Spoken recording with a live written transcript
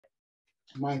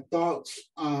My thoughts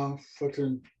for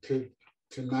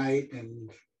tonight and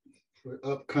for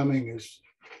upcoming is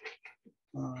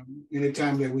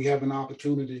anytime that we have an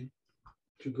opportunity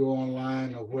to go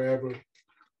online or wherever,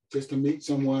 just to meet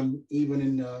someone, even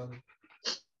in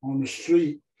on the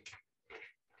street,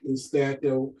 is that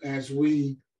as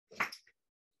we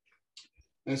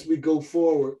go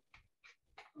forward,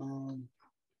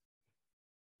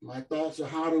 my thoughts are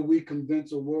how do we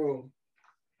convince a world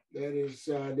that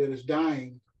is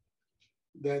dying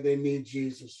that they need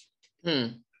Jesus.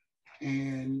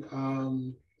 And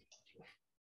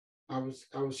I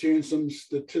was hearing some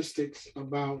statistics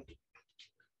about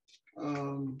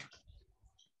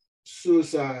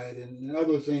suicide and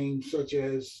other things, such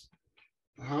as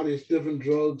how these different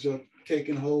drugs are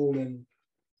taking hold. And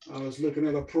I was looking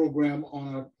at a program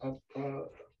on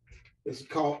it's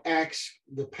called Ask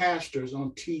the Pastors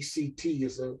on TCT.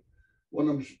 It's one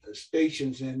of them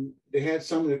stations, and they had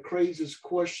some of the craziest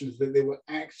questions that they were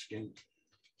asking.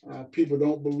 People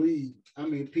don't believe. I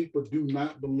mean, people do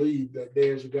not believe that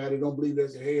there's a God. They don't believe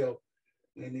there's a hell.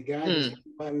 And the guy just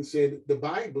came out and said, the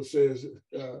Bible says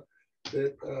that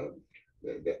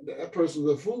person's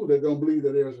a fool that don't believe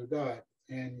that there's a God.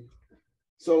 And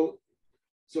so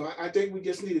I think we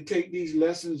just need to take these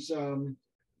lessons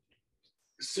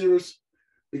serious,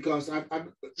 because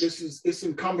it's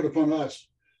incumbent upon us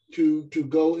to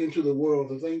go into the world.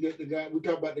 The thing that we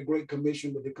talk about the Great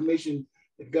Commission, but the commission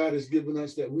that God has given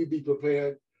us, that we be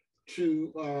prepared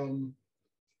to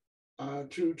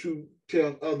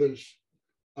tell others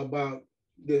about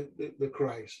the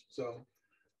Christ. So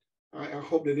I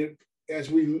hope that as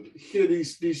we hear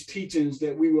these teachings,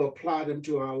 that we will apply them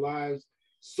to our lives,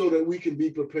 so that we can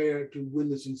be prepared to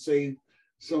witness and save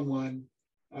someone,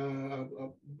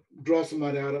 draw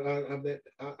somebody out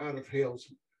of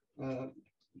hell's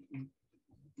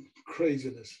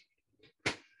craziness.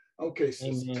 Okay,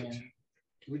 sister.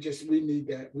 We need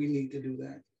that. We need to do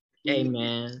that.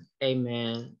 Amen.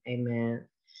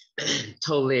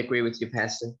 Totally agree with you,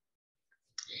 Pastor.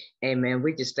 Amen.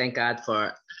 We just thank God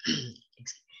for,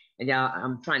 and y'all,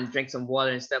 I'm trying to drink some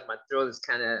water and stuff. My throat is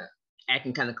kind of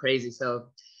acting kind of crazy. So,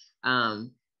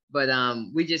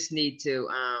 we just need to,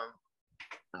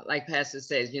 like Pastor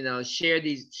says, share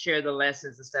the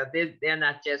lessons and stuff. They're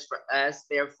not just for us,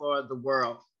 they're for the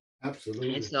world.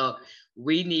 Absolutely. And so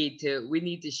we need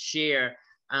to share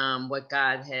what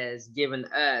God has given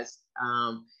us,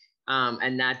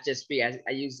 and not just be, I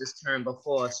used this term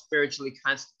before, spiritually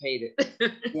constipated.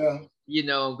 Yeah.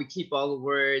 We keep all the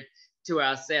word to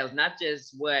ourselves, not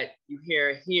just what you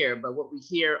hear here, but what we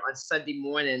hear on Sunday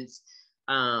mornings.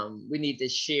 We need to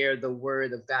share the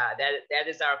word of God. That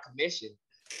is our commission,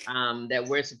 that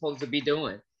we're supposed to be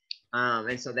doing.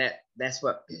 And so that's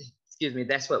what,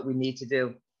 that's what we need to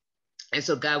do. And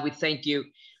so, God, we thank you.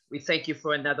 We thank you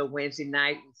for another Wednesday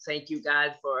night. We thank you,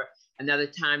 God, for another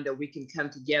time that we can come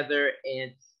together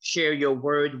and share your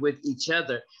word with each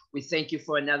other. We thank you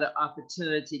for another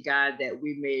opportunity, God, that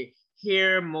we may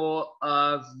hear more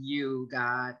of you,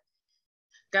 God.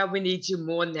 God, we need you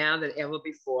more now than ever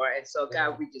before. And so,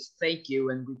 God, we just thank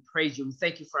you and we praise you. We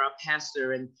thank you for our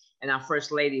pastor and our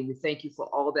first lady. We thank you for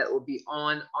all that will be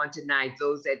on tonight.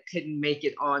 Those that couldn't make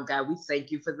it on, God, we thank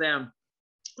you for them.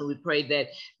 And we pray that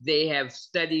they have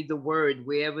studied the word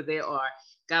wherever they are.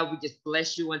 God, we just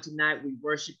bless you on tonight. We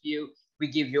worship you. We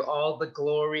give you all the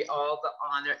glory, all the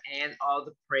honor, and all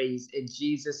the praise. In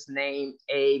Jesus' name,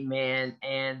 amen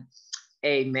and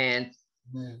amen.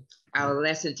 Amen. Our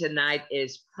lesson tonight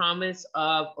is promise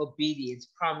of obedience,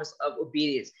 promise of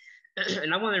obedience.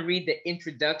 And I want to read the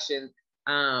introduction.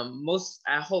 I'm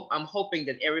hoping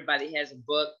that everybody has a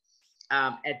book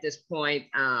at this point.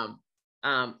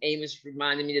 Amos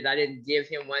reminded me that I didn't give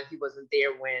him one. He wasn't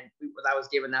there when I was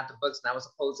giving out the books, and I was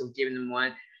supposed to have given him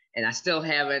one, and I still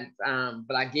haven't.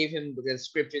 But I gave him the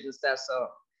scriptures and stuff. So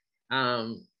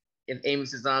if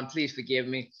Amos is on, please forgive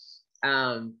me.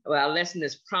 Our lesson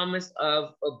is promise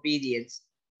of obedience,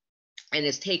 and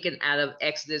it's taken out of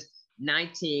Exodus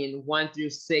 19,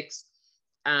 1-6,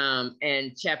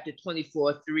 and chapter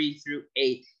 24,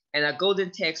 3-8. And our golden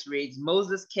text reads,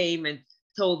 Moses came and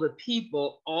told the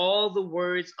people all the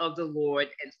words of the Lord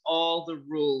and all the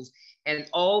rules. And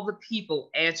all the people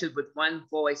answered with one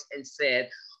voice and said,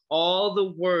 all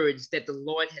the words that the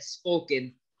Lord has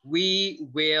spoken, we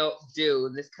will do.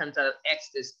 And this comes out of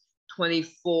Exodus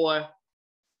 24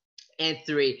 and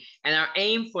 3. And our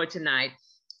aim for tonight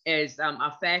is,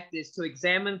 our fact is to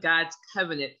examine God's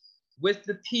covenant with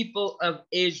the people of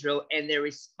Israel and their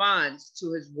response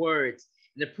to his words.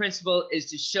 And the principle is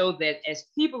to show that as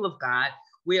people of God,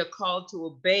 we are called to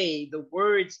obey the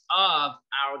words of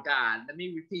our God. Let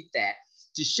me repeat that.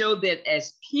 to show that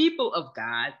as people of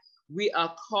God, we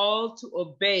are called to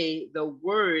obey the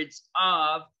words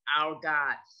of our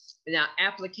God. And our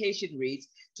application reads,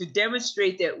 to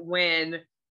demonstrate that when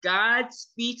God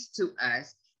speaks to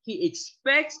us, he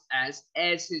expects us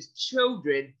as his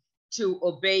children to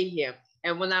obey him.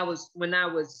 And when I was reading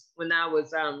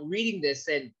this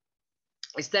and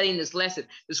studying this lesson,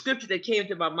 the scripture that came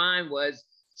to my mind was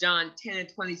John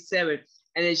 10:27,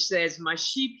 and it says, my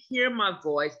sheep hear my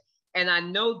voice, and I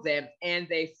know them, and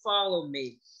they follow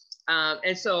me.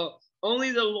 And so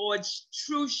only the Lord's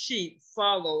true sheep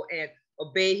follow and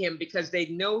obey him because they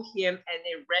know him and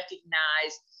they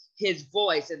recognize his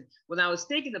voice. And when I was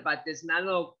thinking about this, and I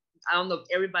don't know if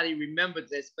everybody remembered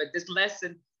this, but this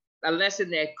lesson, a lesson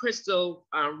that Crystal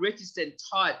Richardson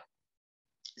taught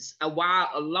a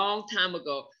long time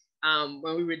ago,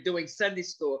 when we were doing Sunday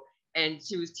school, and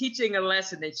she was teaching a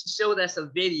lesson and she showed us a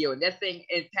video, and that thing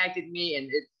impacted me,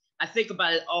 and I think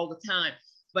about it all the time.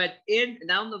 But and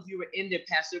I don't know if you were in there,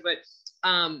 Pastor, but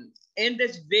in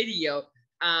this video,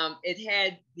 it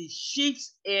had the sheep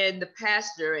and the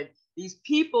pastor, and these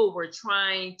people were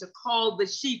trying to call the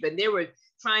sheep, and they were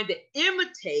trying to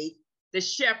imitate the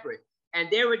shepherd. And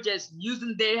they were just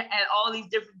using all these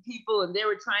different people, and they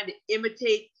were trying to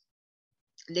imitate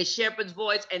the shepherd's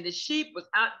voice. And the sheep was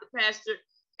out the pasture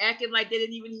acting like they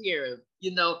didn't even hear him,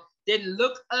 didn't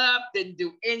look up, didn't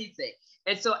do anything.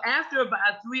 And so after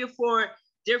about 3 or 4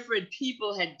 different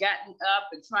people had gotten up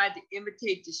and tried to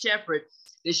imitate the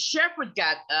shepherd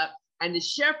got up, and the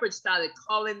shepherd started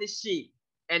calling the sheep.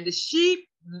 And the sheep,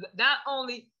 not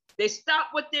only, they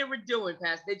stopped what they were doing,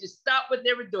 Pastor. They just stopped what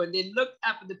they were doing. They looked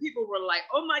up, and the people were like,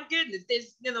 oh my goodness,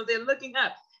 they're looking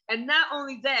up. And not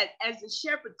only that, as the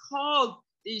shepherd called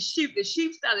these sheep, the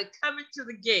sheep started coming to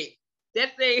the gate.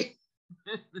 That thing,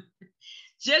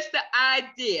 just the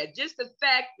idea, just the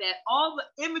fact that all the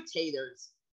imitators,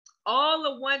 all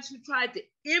the ones who tried to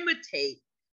imitate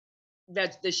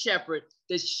the shepherd,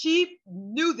 the sheep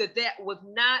knew that was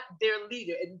not their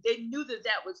leader, and they knew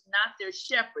that was not their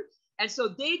shepherd. And so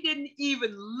they didn't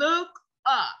even look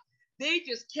up. They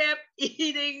just kept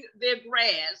eating their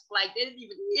grass like they didn't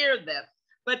even hear them.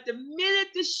 But the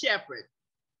minute the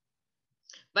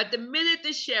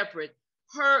shepherd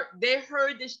heard,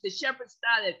 the shepherd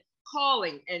started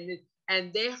calling,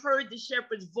 and they heard the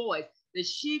shepherd's voice, the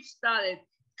sheep started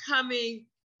coming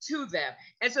to them.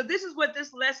 And so this is what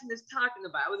this lesson is talking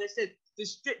about, when it says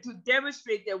to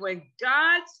demonstrate that when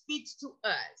God speaks to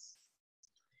us,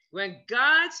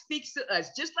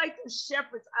 just like the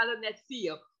shepherds out in that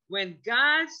field, when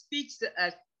God speaks to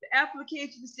us, the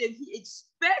application said he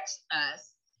expects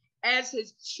us as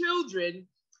his children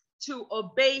to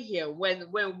obey him.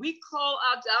 When we call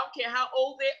out, I don't care how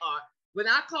old they are. When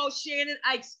I call Shannon,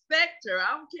 I expect her,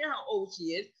 I don't care how old she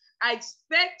is, I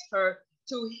expect her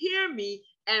to hear me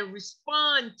and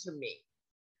respond to me.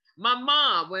 My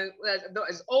mom,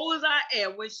 as old as I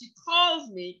am, when she calls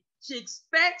me, she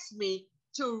expects me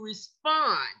to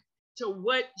respond to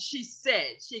what she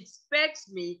said. She expects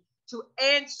me to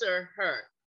answer her.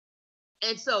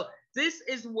 And so this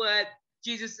is what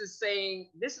Jesus is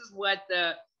saying. This is what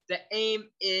the aim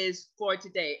is for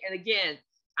today. And again,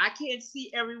 I can't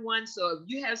see everyone, so if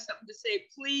you have something to say,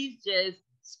 please just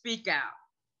speak out.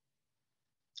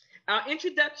 Our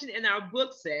introduction in our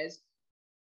book says,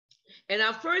 in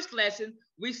our first lesson,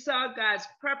 we saw God's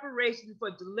preparation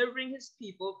for delivering his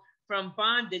people from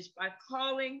bondage by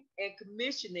calling and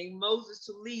commissioning Moses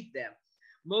to lead them.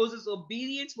 Moses'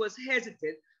 obedience was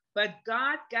hesitant, but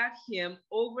God got him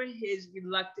over his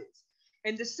reluctance.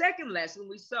 In the second lesson,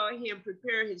 we saw him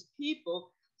prepare his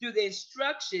people through the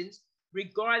instructions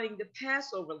regarding the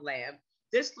Passover lamb.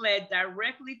 This led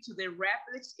directly to their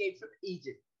rapid escape from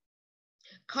Egypt,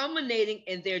 culminating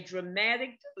in their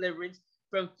dramatic deliverance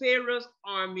from Pharaoh's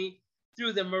army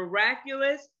through the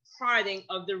miraculous parting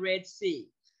of the Red Sea.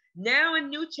 Now a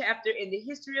new chapter in the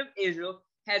history of Israel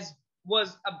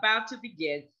was about to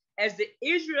begin. As the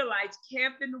Israelites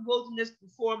camped in the wilderness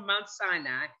before Mount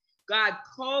Sinai, God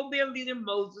called their leader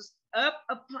Moses up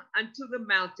onto the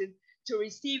mountain to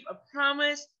receive a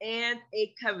promise and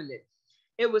a covenant.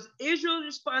 It was Israel's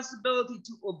responsibility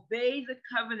to obey the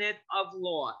covenant of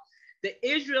law. The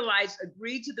Israelites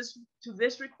agreed to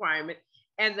this requirement,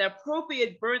 and the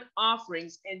appropriate burnt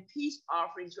offerings and peace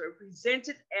offerings were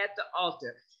presented at the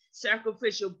altar.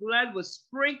 Sacrificial blood was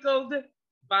sprinkled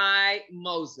by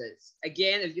Moses.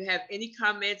 Again, if you have any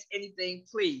comments, anything,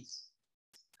 please,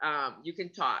 you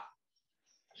can talk.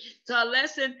 So our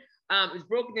lesson is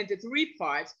broken into 3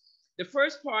 parts. The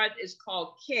first part is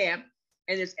called Camp,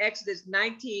 and it's Exodus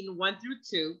 19, 1 through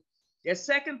 2. The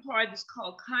second part is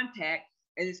called Contact,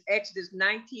 and it's Exodus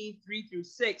 19, 3 through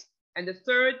 6. And the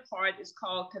third part is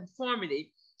called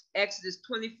conformity, Exodus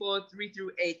 24, 3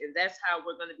 through 8. And that's how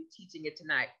we're going to be teaching it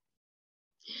tonight.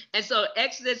 And so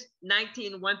Exodus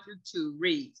 19, 1 through 2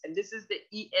 reads, and this is the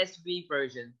ESV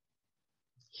version.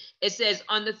 It says,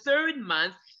 on the third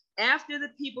month, after the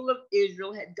people of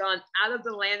Israel had gone out of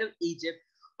the land of Egypt,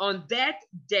 on that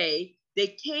day,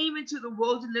 they came into the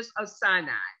wilderness of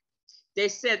Sinai. They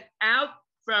set out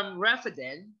from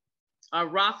Rephidim,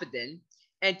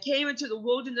 and came into the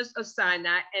wilderness of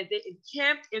Sinai, and they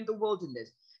encamped in the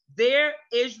wilderness. There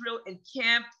Israel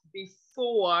encamped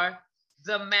before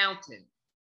the mountain.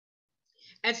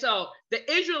 And so the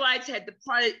Israelites had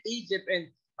departed Egypt and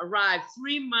arrived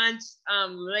 3 months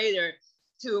later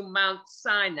to Mount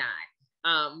Sinai.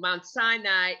 Mount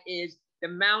Sinai is the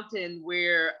mountain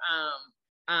where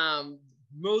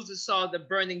Moses saw the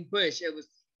burning bush. It was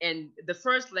in the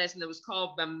first lesson, it was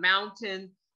called the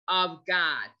Mountain of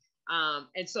God.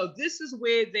 And so this is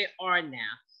where they are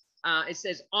now. It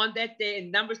says on that day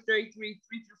in Numbers 33, 3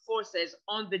 through 4 says,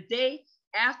 on the day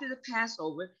after the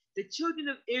Passover, the children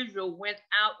of Israel went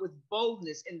out with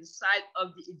boldness in the sight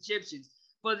of the Egyptians.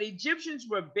 For the Egyptians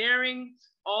were bearing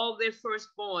all their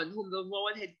firstborn, whom the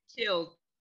Lord had killed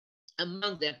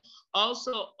among them.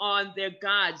 Also on their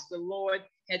gods, the Lord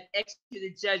had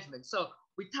executed judgment. So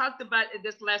we talked about in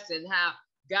this lesson how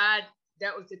God,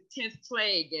 that was the 10th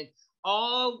plague. And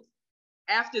all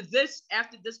after this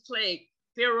plague,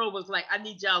 Pharaoh was like, I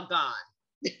need y'all gone.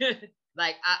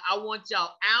 Like, I want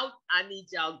y'all out. I need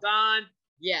y'all gone.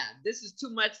 Yeah, this is too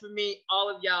much for me.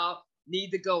 All of y'all need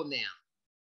to go now.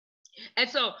 And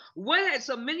so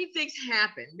so many things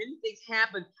happened. Many things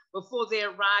happened before they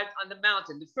arrived on the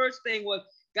mountain. The first thing was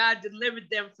God delivered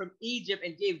them from Egypt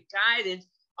and gave guidance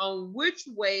on which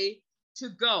way to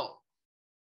go,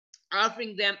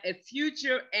 offering them a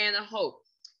future and a hope.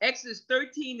 Exodus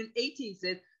 13 and 18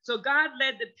 says, so God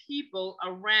led the people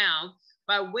around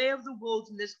by way of the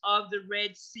wilderness of the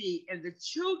Red Sea, and the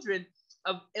children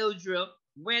of Israel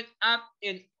went up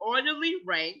in orderly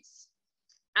ranks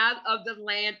out of the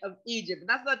land of Egypt.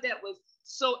 And I thought that was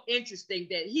so interesting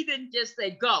that he didn't just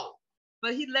say go,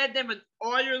 but he led them in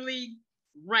orderly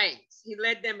ranks. He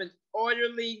led them in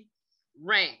orderly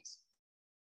ranks.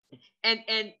 And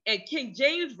King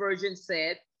James Version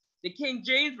said,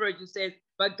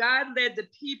 but God led the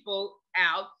people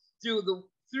out through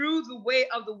the way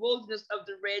of the wilderness of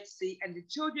the Red Sea, and the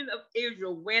children of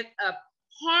Israel went up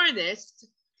harnessed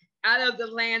out of the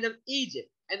land of Egypt.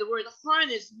 And the word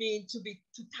harness means to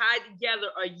tie together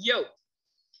or yoke.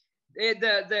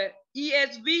 The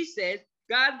ESV says,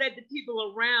 God led the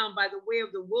people around by the way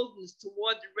of the wilderness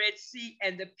toward the Red Sea,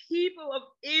 and the people of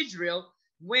Israel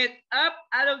went up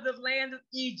out of the land of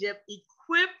Egypt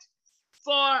equipped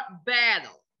for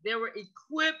battle. They were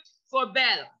equipped for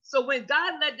battle. So when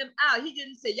God led them out, he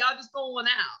didn't say, y'all just go on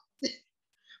out.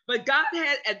 But God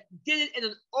did it in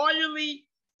an orderly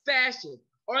fashion.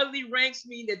 Orderly ranks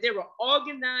mean that they were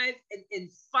organized and in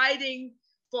fighting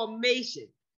formation.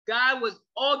 God was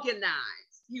organized.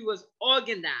 He was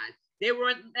organized. They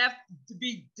weren't left to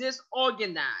be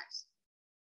disorganized.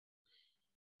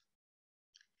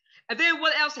 And then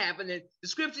what else happened? The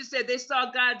scripture said they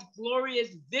saw God's glorious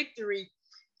victory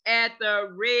at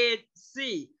the Red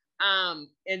Sea.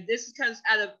 And this comes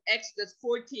out of Exodus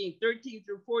 14, 13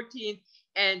 through 14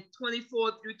 and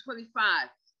 24 through 25.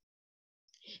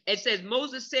 It says,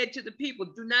 Moses said to the people,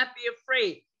 do not be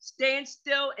afraid. Stand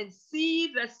still and see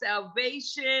the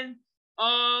salvation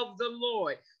of the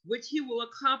Lord, which he will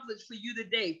accomplish for you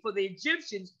today. For the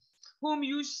Egyptians whom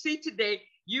you see today,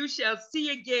 you shall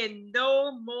see again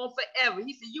no more forever.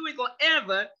 He said, you ain't going to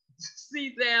ever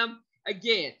see them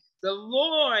again. The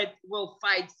Lord will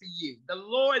fight for you. The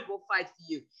Lord will fight for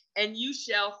you, and you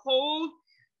shall hold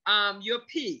your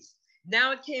peace.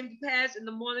 Now it came to pass in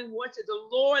the morning watch that the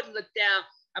Lord looked down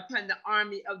upon the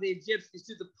army of the Egyptians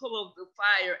through the pillar of the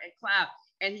fire and cloud,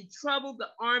 and he troubled the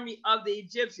army of the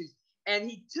Egyptians, and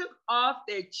he took off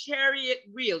their chariot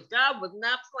wheels. God was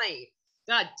not playing.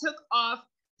 God took off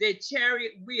their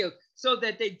chariot wheels so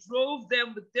that they drove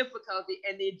them with difficulty.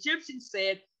 And the Egyptians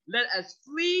said, let us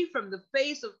flee from the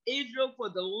face of Israel, for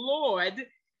the Lord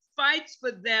fights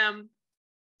for them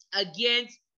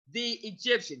against the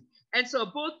Egyptians. And so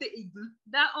both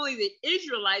not only the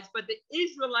Israelites, but the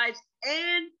Israelites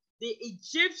and the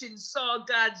Egyptians saw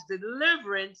God's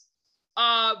deliverance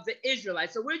of the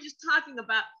Israelites. So we're just talking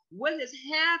about what has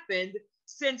happened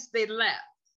since they left.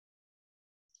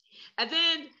 And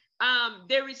then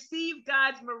they received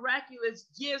God's miraculous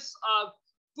gifts of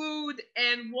food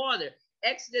and water.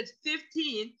 Exodus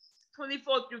 15,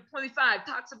 24 through 25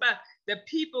 talks about the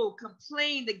people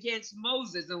complained against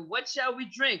Moses and what shall we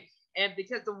drink? And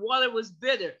because the water was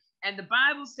bitter. And the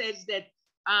Bible says that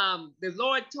the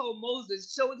Lord told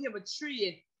Moses, showed him a tree,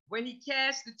 and when he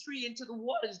cast the tree into the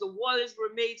waters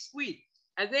were made sweet.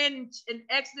 And then in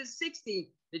Exodus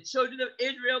 16, the children of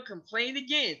Israel complained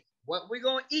again. What we're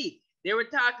going to eat? They were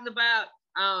talking about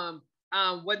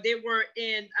when they were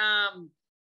in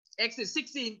Exodus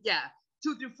 16,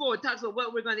 2 through 4, talks about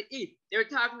what we're going to eat. They were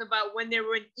talking about when they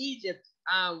were in Egypt.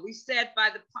 We sat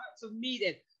by the pots of meat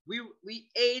and we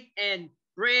ate and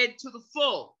bread to the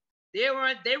full. They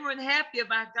weren't happy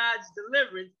about God's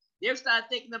deliverance. They started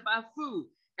thinking about food.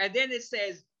 And then it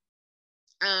says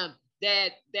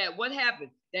that what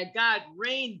happened? That God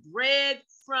rained bread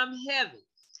from heaven.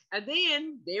 And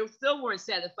then they still weren't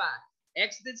satisfied.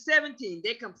 Exodus 17,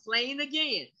 they complained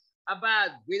again about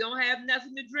we don't have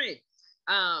nothing to drink.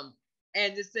 And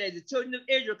it says the children of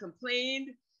Israel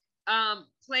complained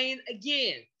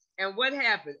again. And what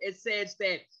happened? It says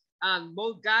that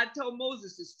God told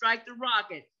Moses to strike the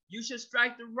rock, and you should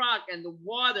strike the rock, and the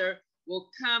water will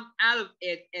come out of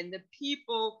it, and the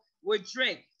people would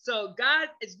drink. So God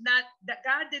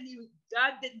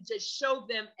didn't just show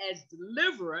them as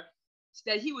deliverer,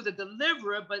 that he was a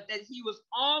deliverer, but that he was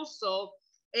also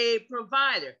a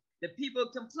provider. The people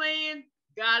complained,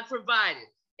 God provided.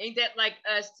 Ain't that like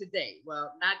us today?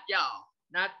 Well, not y'all,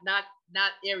 not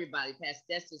everybody, Pastor.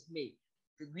 That's just me.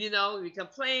 You know, we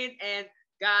complained and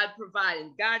God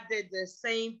provided. God did the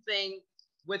same thing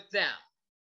with them.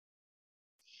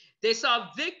 They saw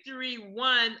victory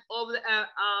won over the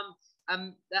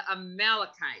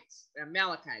Amalekites. And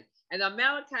the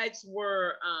Amalekites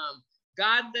were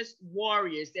godless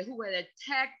warriors who had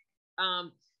attacked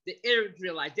the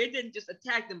Israelites. They didn't just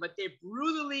attack them, but they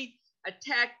brutally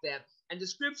attacked them. And the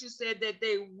scripture said that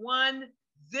they won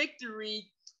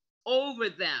victory over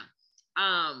them.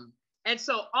 And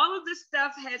so all of this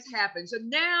stuff has happened. So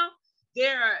now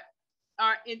they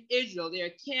are in Israel. They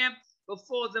are camped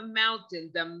before the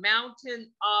mountain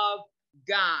of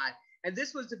God. And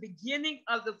this was the beginning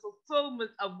of the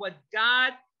fulfillment of what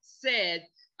God said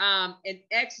in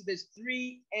Exodus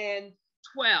 3 and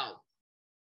 12.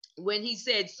 When he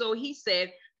said,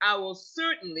 I will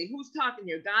certainly, who's talking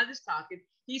here? God is talking.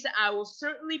 He said, I will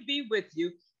certainly be with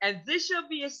you, and this shall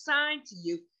be a sign to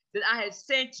you that I have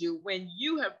sent you when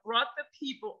you have brought the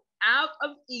people out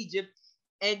of Egypt,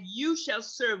 and you shall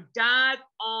serve God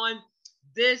on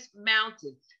this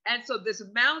mountain. And so this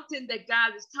mountain that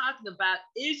God is talking about,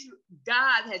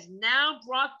 God has now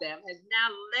brought them, has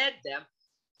now led them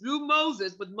through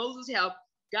Moses, with Moses' help.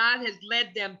 God has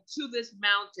led them to this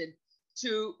mountain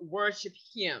to worship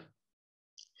him.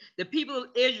 The people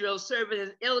of Israel serve as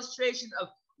an illustration of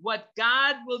what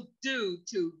God will do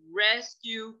to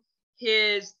rescue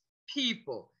his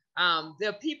people.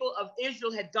 The people of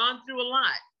Israel had gone through a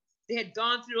lot. They had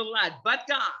gone through a lot, but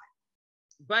God.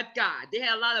 They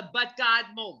had a lot of but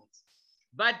God moments.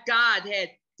 But God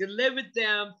had delivered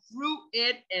them through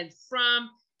it and from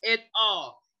it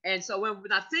all. And so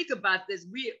when I think about this,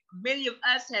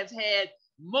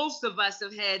 most of us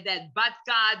have had that but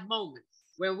God moment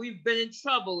when we've been in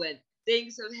trouble and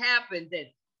things have happened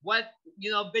and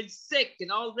been sick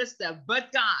and all this stuff.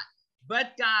 But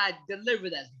God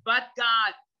delivered us. But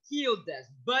God healed us.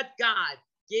 But God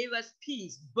gave us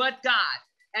peace. But God.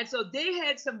 And so they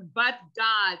had some but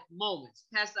God moments.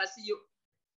 Pastor, I see you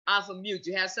off of mute.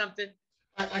 You have something?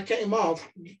 I came off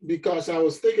because I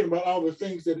was thinking about all the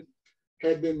things that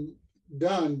had been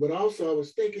done, but also I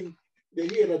was thinking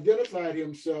that he had identified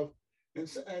himself, and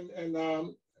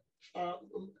when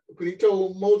he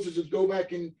told Moses to go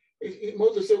back, and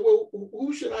Moses said, well,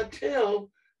 who should I tell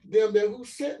them that who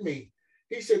sent me?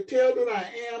 He said, tell that I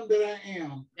am.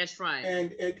 That's right.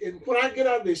 And when I get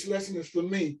out of this lesson, is for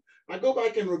me. I go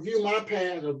back and review my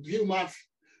past, or review my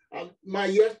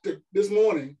yesterday this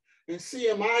morning, and see,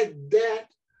 am I that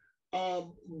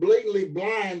blatantly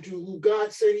blind to who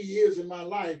God said he is in my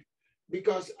life?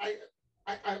 Because I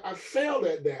failed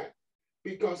at that,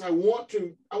 because I want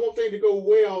things to go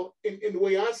well in the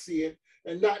way I see it,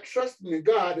 and not trusting in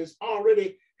God that's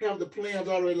already have the plans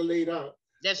already laid out.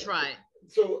 That's right.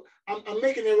 So I'm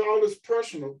making it all this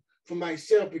personal for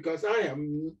myself, because I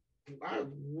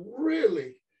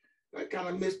kind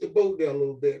of missed the boat there a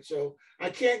little bit. So I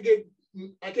can't get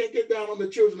down on the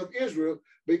children of Israel,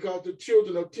 because the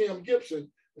children of Tim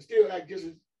Gibson still act just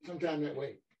sometime that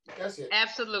way. That's it.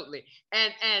 Absolutely.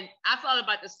 And I thought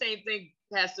about the same thing,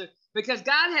 Pastor, because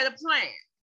God had a plan.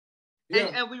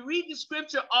 Yeah. And we read the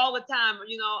scripture all the time.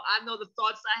 I know the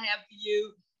thoughts I have for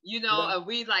you, You know, and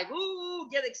we like, ooh,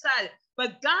 get excited.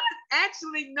 But God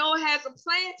actually has a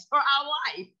plan for our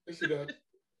life. Yes, he does.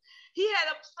 He had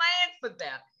a plan for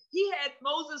them. He had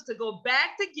Moses to go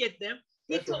back to get them.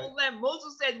 He told them,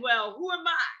 Moses said, well, who am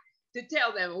I to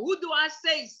tell them? Who do I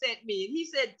say sent me? And he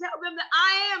said, tell them that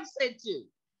I am sent you.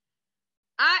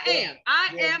 I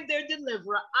am their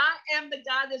deliverer. I am the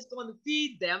God that's going to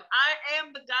feed them. I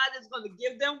am the God that's going to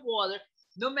give them water.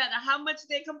 No matter how much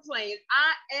they complain,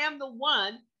 I am the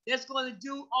one that's going to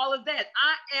do all of that.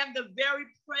 I am the very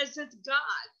present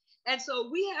God. And so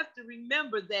we have to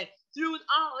remember that through it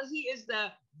all, he's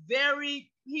a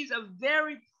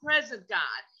very present God.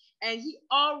 And he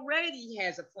already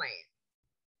has a plan.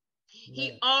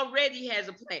 He already has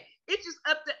a plan. It's just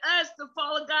up to us to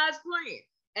follow God's plan.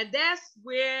 And that's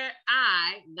where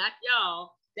not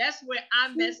y'all, that's where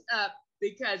I messed up,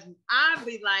 because I'd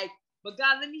be like, but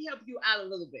God, let me help you out a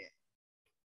little bit.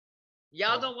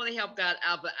 Y'all don't want to help God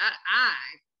out, but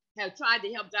I have tried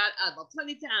to help God out about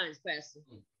plenty of times, Pastor.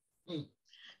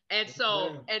 And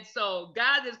so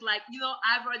God is like, you know,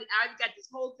 I already got this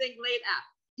whole thing laid out.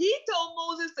 He told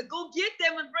Moses to go get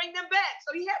them and bring them back.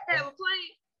 So he had to have a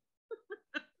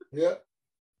plan. Yeah.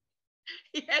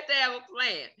 He had to have a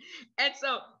plan. And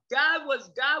so God was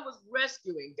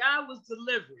rescuing, God was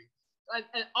delivering.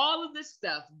 And all of this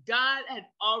stuff, God had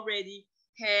already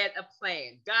had a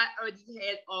plan. God already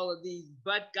had all of these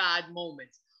but God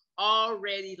moments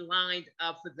already lined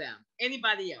up for them.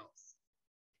 Anybody else?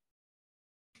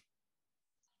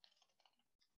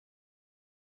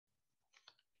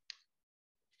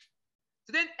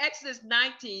 So then Exodus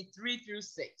 19,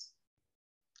 3-6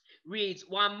 reads,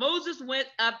 while Moses went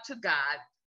up to God,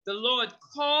 the Lord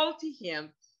called to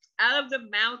him out of the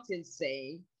mountain,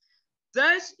 saying,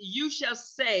 thus you shall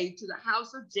say to the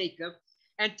house of Jacob,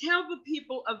 and tell the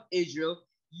people of Israel,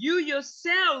 you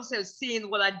yourselves have seen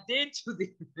what I did to the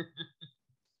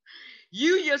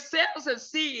you yourselves have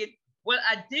seen what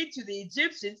I did to the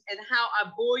Egyptians, and how I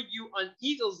bore you on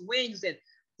eagle's wings and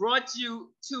brought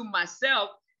you to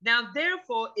myself. Now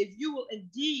therefore, if you will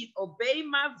indeed obey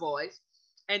my voice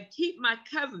and keep my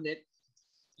covenant,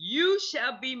 you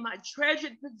shall be my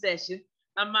treasured possession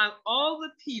among all the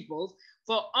peoples,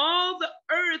 for all the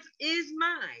earth is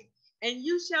mine, and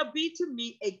you shall be to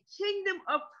me a kingdom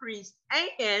of priests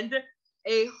and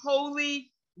a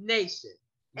holy nation.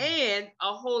 And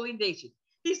a holy nation.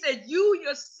 He said, you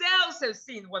yourselves have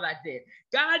seen what I did.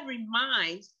 God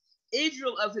reminds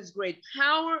Israel of his great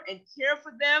power and care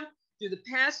for them through the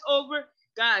Passover.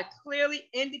 God clearly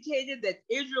indicated that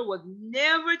Israel was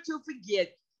never to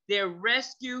forget their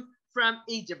rescue from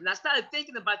Egypt. And I started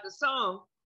thinking about the song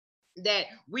that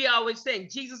we always sing,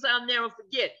 Jesus, I'll never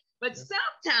forget. But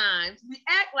sometimes we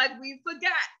act like we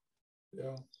forgot.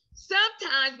 Yeah.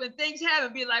 Sometimes when things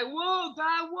happen, be like, whoa,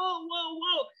 God, whoa, whoa,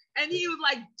 whoa. And he was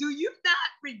like, do you not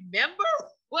remember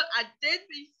what I did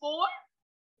before?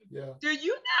 Yeah. Do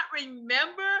you not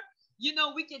remember? You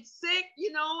know, we get sick,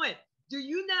 you know, and do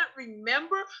you not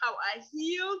remember how I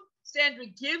healed Sandra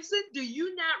Gibson? Do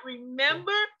you not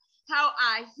remember how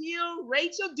I healed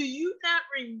Rachel? Do you not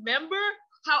remember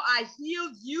how I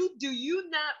healed you? Do you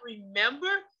not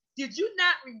remember? Did you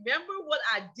not remember what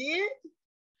I did?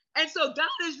 And so God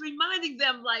is reminding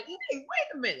them like, hey,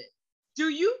 wait a minute. Do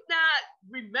you not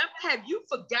remember? Have you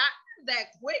forgotten that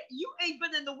quick? You ain't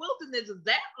been in the wilderness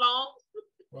that long.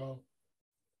 Wow.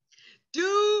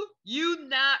 Do you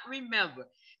not remember?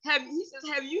 He says,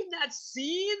 have you not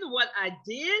seen what I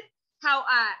did? How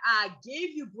I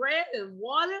gave you bread and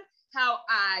water? How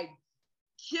I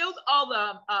killed all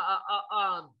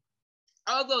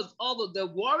the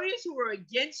warriors who were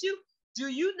against you? Do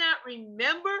you not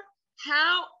remember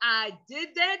how I did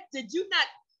that? Did you not?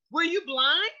 Were you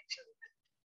blind?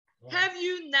 Wow. Have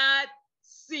you not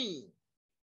seen?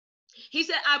 He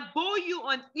said, I bore you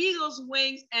on eagle's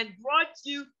wings and brought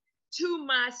you to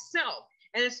myself.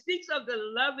 And it speaks of the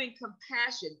loving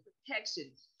compassion,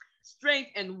 protection, strength,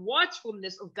 and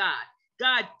watchfulness of God.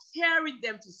 God carried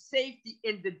them to safety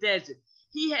in the desert.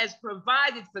 He has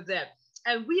provided for them.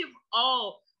 And we have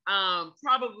all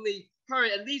probably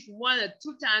heard at least 1 or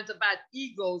 2 times about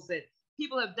eagles, and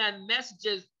people have done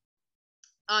messages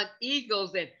on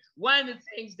eagles. And one of the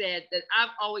things that I've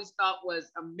always thought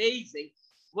was amazing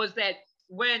was that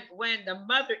when the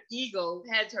mother eagle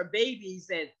has her babies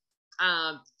and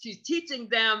she's teaching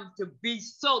them to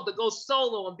go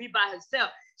solo and be by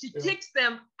herself, she kicks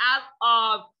them out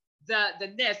of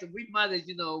the nest. And we mothers,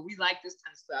 you know, we like this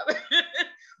kind of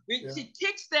stuff. She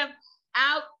kicks them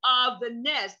out of the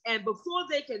nest, and before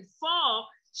they can fall,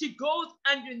 she goes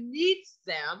underneath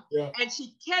them and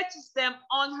she catches them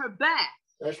on her back.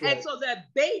 That's right. And so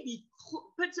that baby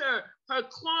puts her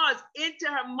claws into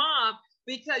her mom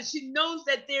because she knows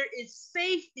that there is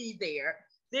safety there.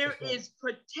 There is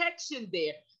protection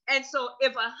there. And so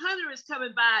if a hunter is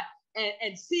coming by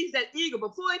and sees that eagle,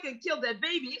 before it can kill that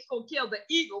baby, it's going to kill the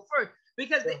eagle first,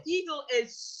 because the eagle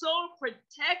is so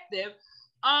protective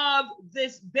of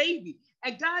this baby.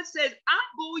 And God says, I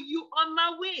bore you on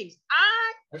my wings.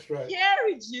 I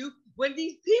carried you when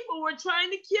these people were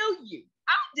trying to kill you.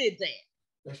 I did that.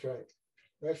 That's right.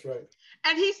 That's right.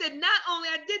 And he said, not only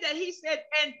I did that, he said,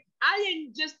 and I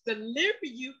didn't just deliver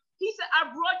you. He said,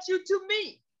 I brought you to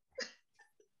me.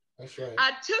 That's right.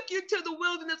 I took you to the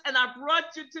wilderness and I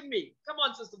brought you to me. Come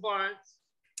on, Sister Barnes.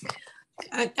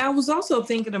 I was also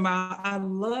thinking about, I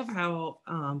love how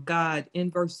God in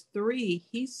verse 3,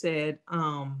 he said,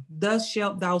 thus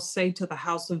shalt thou say to the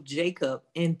house of Jacob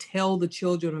and tell the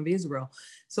children of Israel.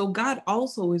 So God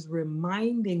also is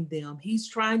reminding them, he's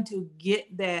trying to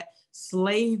get that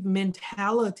slave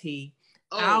mentality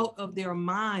out of their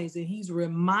minds, and he's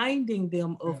reminding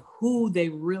them of who they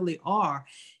really are.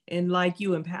 And like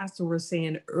you and Pastor were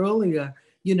saying earlier,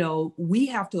 you know, we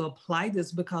have to apply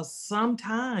this because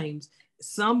sometimes,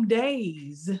 some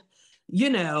days, you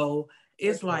know,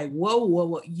 it's like,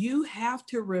 whoa, you have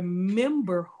to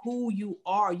remember who you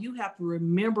are. You have to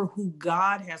remember who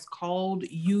God has called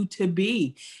you to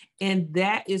be. And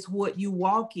that is what you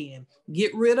walk in.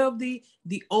 Get rid of the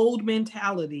old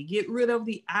mentality. Get rid of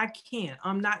the I can't,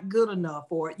 I'm not good enough,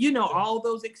 or, you know, all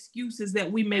those excuses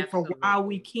that we make for why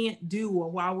we can't do or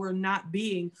why we're not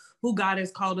being who God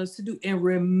has called us to do. And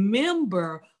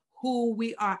remember who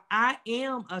we are. I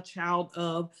am a child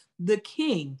of the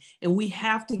King, and we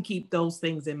have to keep those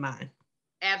things in mind.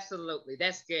 Absolutely.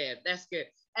 That's good. That's good.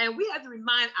 And we have to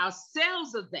remind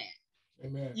ourselves of that.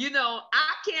 Amen. You know, I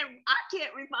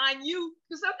can't remind you,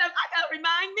 because sometimes I gotta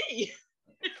remind me.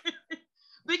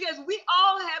 Because we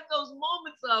all have those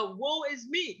moments of woe is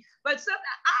me. But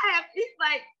sometimes it's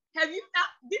like, didn't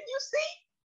you see?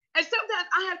 And sometimes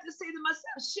I have to say to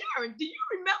myself, Sharon, do you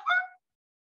remember?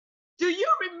 Do you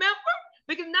remember?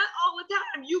 Because not all the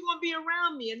time you're going to be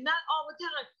around me, and not all the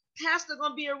time Pastor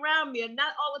going to be around me, and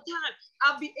not all the time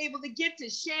I'll be able to get to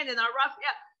Shannon or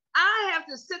Raphael. I have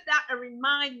to sit down and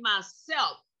remind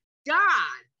myself,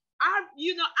 God,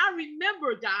 I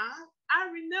remember, God. I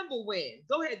remember when.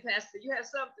 Go ahead, Pastor. You have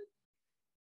something?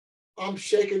 I'm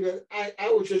shaking that. I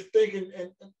was just thinking,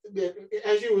 and that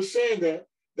as you were saying that,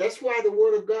 that's why the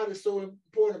word of God is so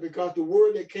important, because the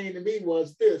word that came to me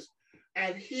was this: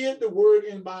 I've hid the word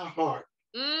in my heart.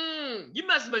 You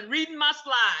must have been reading my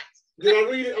slides. Did I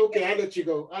read it? Okay, I'll let you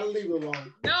go. I'll leave it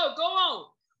alone. No, go on.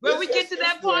 When we get to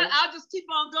that part, I'll just keep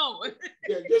on going.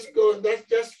 Yeah, just go.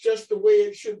 That's just the way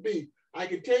it should be. I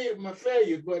can tell you my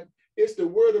failures, but it's the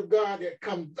word of God that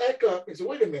comes back up and says,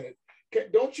 wait a minute,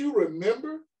 don't you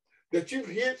remember that you've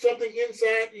hid something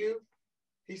inside you?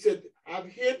 He said, I've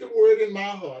hid the word in my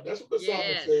heart. That's what the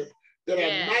psalmist said, that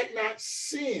I might not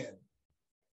sin.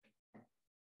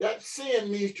 That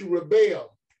sin means to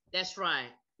rebel. That's right.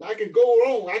 I can go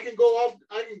wrong. I can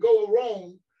go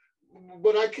wrong,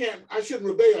 but I shouldn't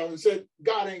rebel and say,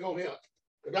 God ain't gonna help.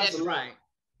 That's right.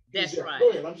 That's right. Go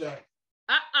ahead, I'm sorry.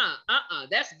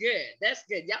 That's good. That's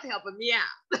good. Y'all helping me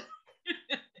out.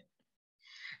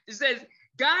 It says,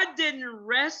 God didn't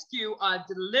rescue or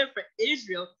deliver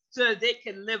Israel so that they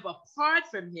can live apart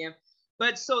from him,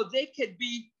 but so they could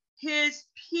be his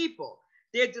people.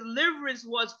 Their deliverance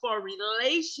was for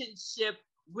relationship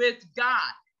with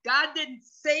God. God didn't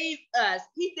save us.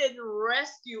 He didn't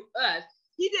rescue us.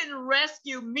 He didn't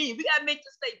rescue me. We got to make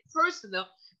this thing personal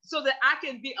so that I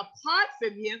can be apart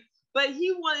from him. But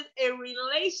he wanted a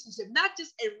relationship, not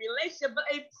just a relationship, but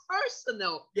a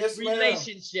personal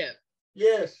relationship.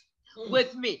 Yes.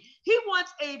 With me. He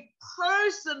wants a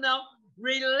personal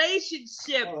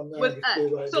relationship with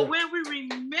us. Right so when we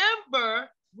remember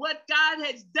what God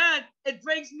has done, it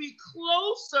brings me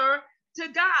closer to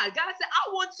God. God said,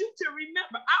 I want you to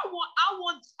remember. I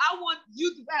want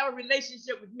you to have a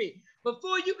relationship with me.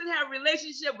 Before you can have a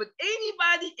relationship with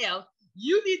anybody else,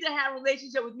 you need to have a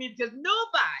relationship with me, because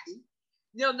nobody,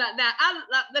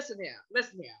 listen here.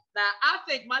 Now, I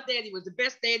think my daddy was the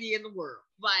best daddy in the world.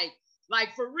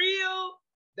 Like for real,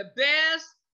 the best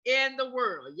in the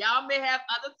world. Y'all may have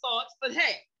other thoughts, but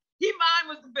hey, mine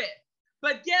was the best.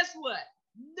 But guess what?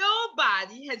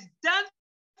 Nobody has done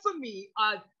for me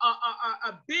or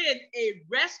been a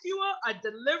rescuer, a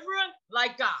deliverer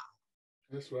like God.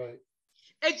 That's right.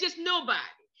 It's just nobody.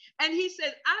 And he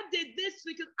said, I did this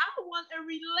because I want a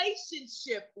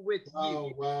relationship with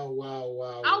you.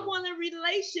 Wow. I want a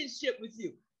relationship with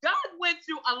you. God went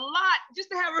through a lot just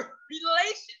to have a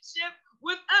relationship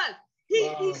with us.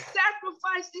 He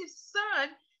sacrificed his son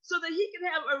so that he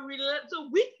can have so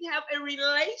we can have a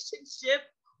relationship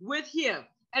with him.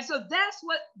 And so that's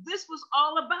what this was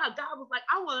all about. God was like,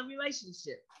 I want a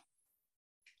relationship.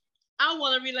 I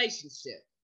want a relationship.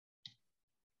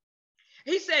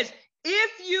 He says,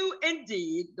 if you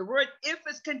indeed, the word if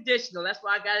is conditional. That's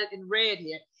why I got it in red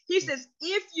here. He says,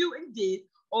 if you indeed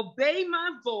obey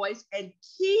my voice and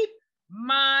keep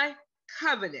my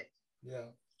covenant. Yeah.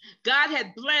 God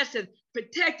had blessed and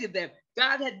protected them.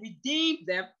 God had redeemed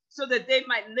them so that they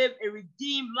might live a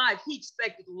redeemed life. He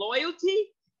expected loyalty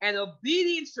and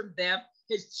obedience from them,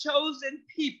 his chosen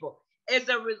people. It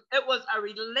was a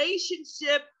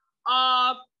relationship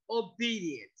of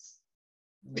obedience.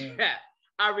 Yeah.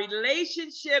 A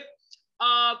relationship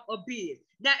of obedience.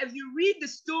 Now, if you read the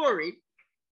story,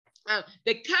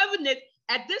 the covenant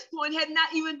at this point had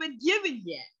not even been given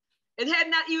yet. It had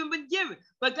not even been given.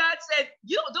 But God said,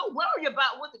 don't worry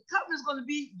about what the covenant is going to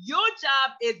be. Your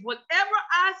job is whatever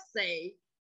I say,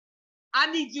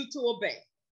 I need you to obey.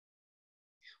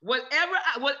 Whatever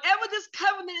this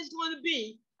covenant is going to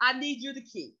be, I need you to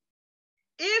keep.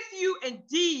 If you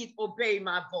indeed obey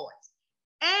my voice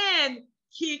and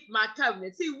keep my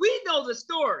covenant. See, we know the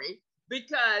story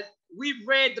because we've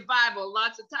read the Bible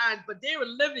lots of times, but they were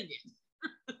living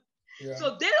it. Yeah.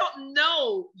 So they don't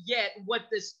know yet what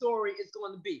the story is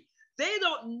going to be. They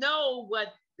don't know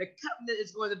what the covenant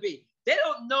is going to be. They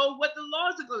don't know what the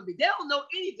laws are going to be. They don't know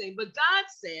anything. But God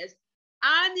says,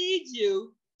 I need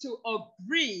you to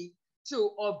agree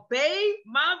to obey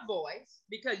my voice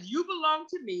because you belong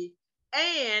to me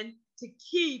and to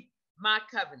keep my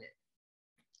covenant.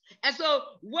 And so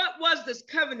what was this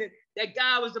covenant that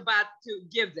God was about to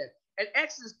give them? And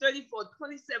Exodus 34,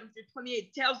 27 through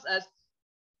 28 tells us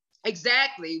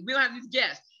exactly. We don't have to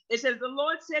guess. It says, the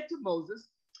Lord said to Moses,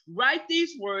 write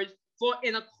these words, for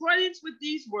in accordance with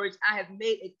these words, I have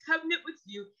made a covenant with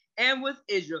you and with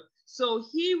Israel. So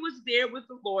he was there with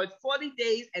the Lord 40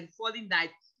 days and 40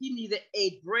 nights. He neither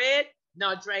ate bread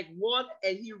nor drank water,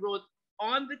 and he wrote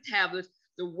on the tablets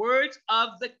the words of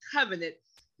the covenant,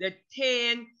 the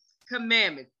 10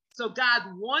 commandments. So God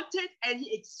wanted and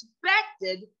he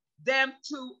expected them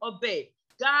to obey.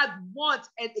 God wants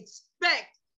and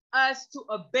expects us to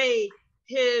obey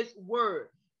his word.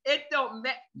 It don't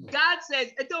matter. God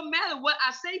says it don't matter what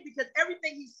I say because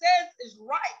everything he says is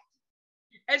right.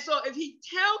 And so if he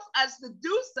tells us to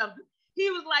do something, he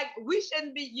was like, we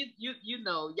shouldn't be, you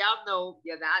know, y'all know,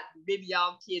 yeah, maybe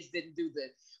y'all kids didn't do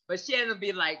this, but Shannon would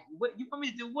be like, what, you want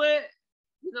me to do what?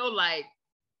 You know, like,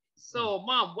 so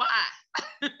mom, why?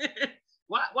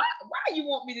 why you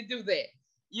want me to do that?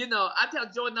 You know, I tell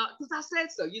Jordan, because I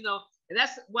said so, you know, and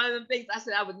that's one of the things I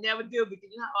said I would never do because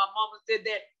you know how our mama did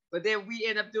that, but then we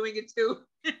end up doing it too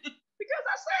because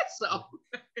I said so.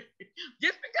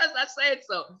 Just because I said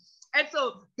so. And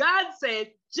so God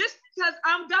said, just because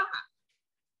I'm God.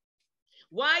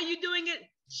 Why are you doing it?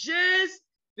 Just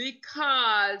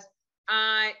because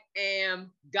I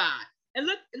am God. And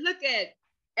look at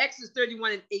Exodus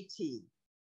 31 and 18.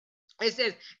 It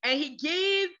says, and he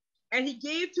gave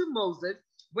to Moses,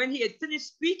 when he had finished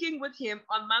speaking with him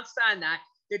on Mount Sinai,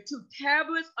 the 2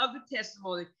 tablets of the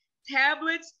testimony,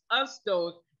 tablets of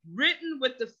stone, written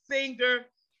with the finger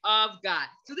of God.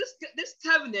 So this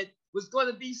covenant was going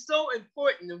to be so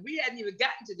important, and we hadn't even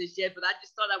gotten to this yet, but I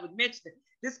just thought I would mention it.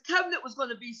 This covenant was going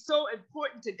to be so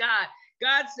important to God.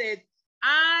 God said,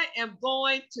 I am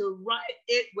going to write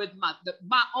it with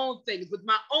my own fingers, with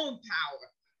my own power.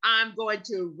 I'm going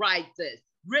to write this.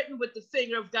 Written with the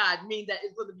finger of God, meaning that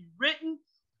it's going to be written,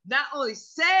 not only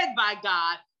said by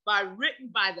God, but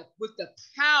written with the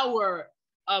power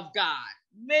of God.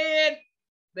 Man,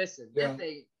 listen, this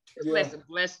lesson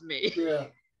blessed me. Yeah.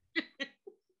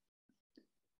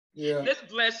 Yeah. This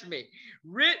blessed me.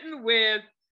 Written with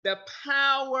the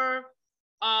power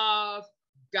of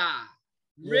God.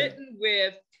 Yeah. Written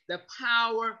with the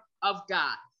power of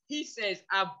God. He says,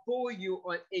 I bore you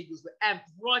on eagles and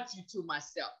brought you to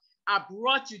myself. I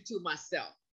brought you to myself.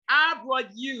 I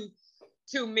brought you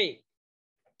to me.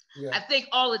 Yeah. I think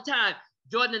all the time,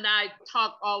 Jordan and I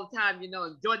talk all the time, you know,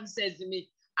 and Jordan says to me,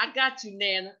 I got you,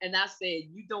 Nana. And I said,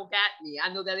 you don't got me.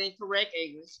 I know that ain't correct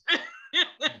English.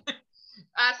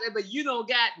 I said, but you don't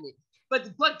got me. But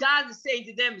what God is saying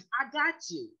to them is, I got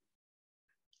you.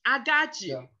 I got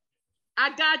you. Yeah.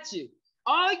 I got you.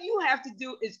 All you have to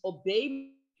do is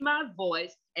obey my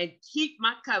voice and keep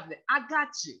my covenant. I got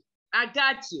you. I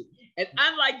got you. And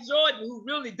unlike Jordan, who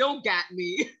really don't got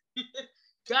me,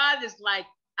 God is like,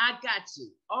 I got you.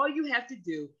 All you have to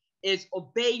do is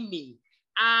obey me.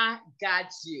 I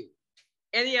got you.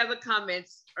 Any other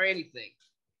comments or anything?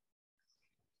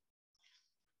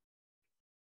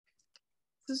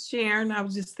 Sister Sharon, I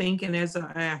was just thinking as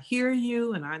I hear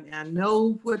you and I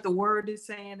know what the word is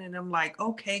saying, and I'm like,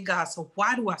 okay, God, so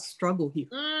why do I struggle here?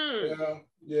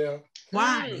 Yeah.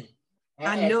 Why?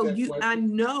 I know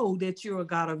that you're a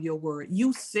God of your word.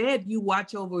 You said you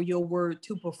watch over your word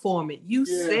to perform it. You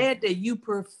said that you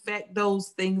perfect those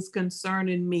things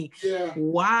concerning me. Yeah.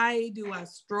 Why do I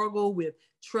struggle with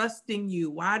trusting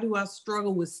you? Why do I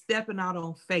struggle with stepping out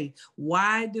on faith?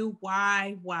 Why?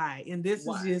 And this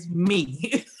is just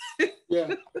me.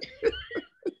 Yeah.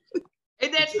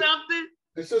 Ain't that something?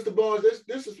 And Sister Barnes,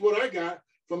 this is what I got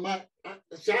from my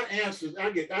answers.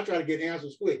 I try to get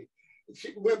answers quick.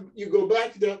 When you go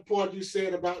back to that part you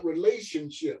said about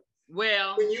relationship.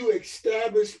 Well, when you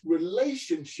establish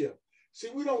relationship, see,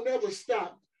 we don't never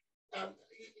stop.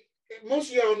 Most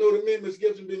of y'all know that me and Ms.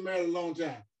 Gibson been married a long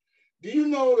time. Do you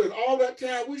know that all that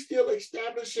time we still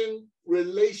establishing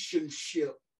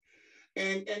relationship?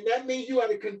 And that means you have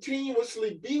to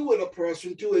continuously be with a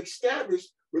person to establish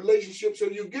relationship so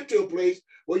you get to a place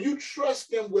where you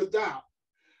trust them without.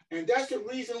 And that's the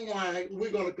reason why we're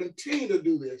going to continue to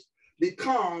do this,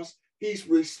 because he's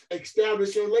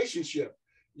established a relationship.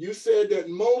 You said that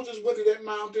Moses went to that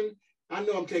mountain. I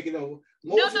know I'm taking over.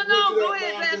 Moses went to that go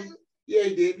ahead, mountain. Pastor. Yeah,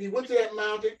 he did. He went to that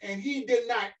mountain and he did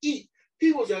not eat.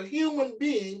 He was a human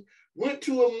being, went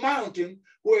to a mountain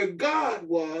where God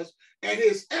was, and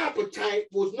his appetite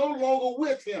was no longer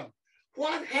with him.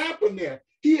 What happened there?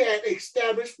 He had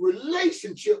established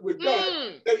relationship with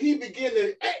God, that he began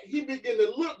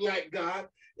to look like God.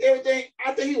 Everything,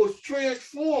 I think he was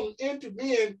transformed into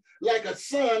being like a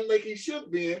son, like he should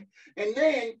have been. And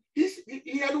then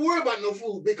he had to worry about no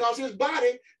food because his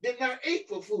body did not ache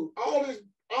for food. All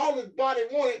his body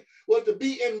wanted was to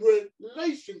be in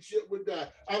relationship with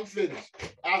God. I'm finished.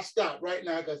 I'll stop right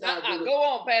now because go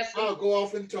on, Pastor. I'll go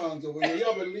off in tongues over here.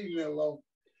 Y'all better leave me alone.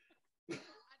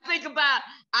 I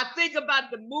think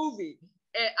about the movie,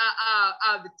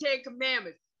 the Ten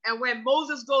Commandments, and when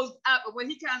Moses goes out, when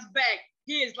he comes back,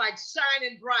 he is like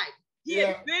shining bright. He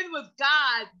has been with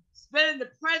God, been in the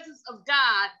presence of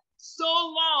God so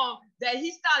long that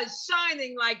he started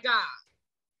shining like God.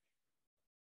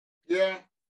 Yeah.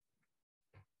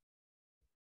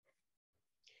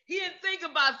 He didn't think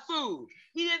about food.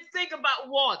 He didn't think about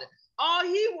water. All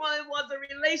he wanted was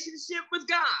a relationship with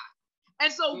God.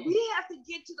 And so we have to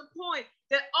get to the point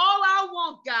that all I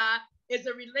want, God, is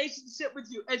a relationship with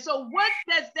you. And so what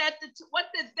does that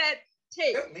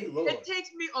take? It takes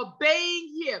me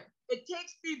obeying him. It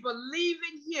takes me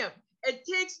believing him. It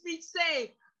takes me saying,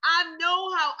 I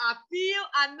know how I feel.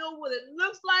 I know what it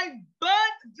looks like, but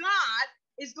God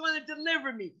is going to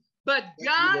deliver me. But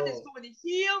God is going to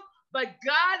heal. But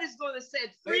God is going to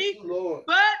set free.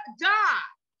 But God.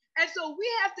 And so we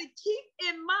have to keep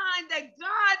in mind that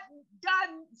God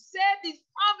said these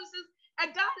promises,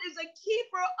 and God is a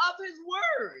keeper of his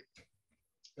word.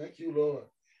 Thank you, Lord.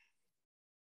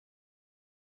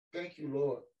 Thank you,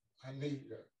 Lord. I need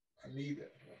that.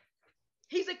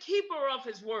 He's a keeper of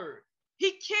his word.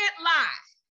 He can't lie.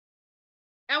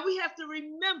 And we have to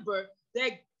remember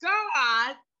that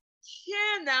God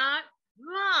cannot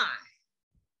lie.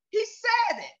 He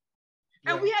said it.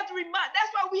 And we have to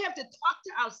that's why we have to talk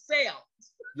to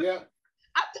ourselves. Yeah.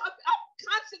 I'm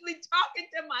constantly talking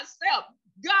to myself.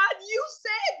 God, you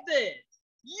said this.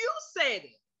 You said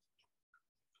it.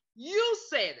 You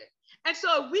said it. And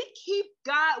so we keep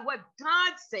what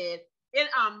God said in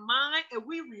our mind and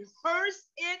we rehearse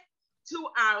it to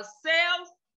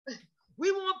ourselves,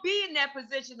 we won't be in that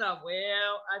position of,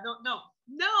 well, I don't know.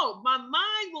 No, my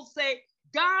mind will say,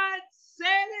 God said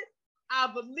it, I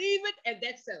believe it, and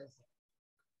that settles it.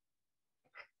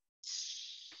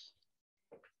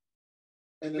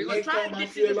 And the next time I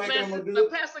feel like I'm gonna do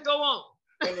it, Pastor, go on.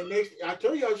 And the next, I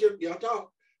told y'all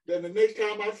talk. Then the next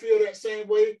time I feel that same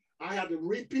way, I have to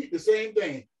repeat the same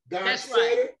thing. God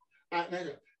said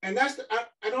it, and that's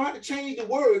I don't have to change the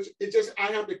words. It's just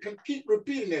I have to keep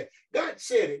repeating that. God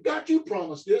said it. God, you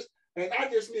promised this, and I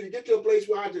just need to get to a place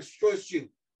where I just trust you.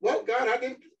 Well, God,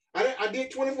 I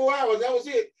did 24 hours. That was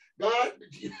it. God,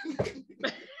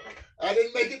 I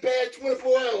didn't make it past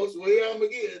 24 hours. Well, here I'm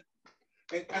again.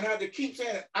 And I had to keep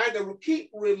saying it. I had to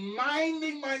keep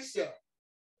reminding myself.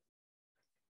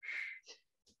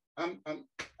 I'm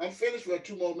finished for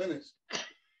 2 more minutes.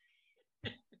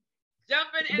 Jump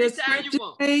in anytime you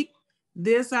want.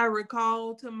 This I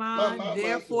recall to mind.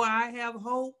 Therefore, I have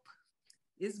hope.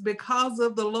 It's because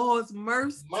of the Lord's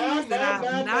mercy that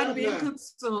I've not been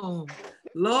consumed.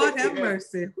 Lord have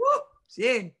mercy. Woo,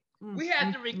 yeah. We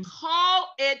have to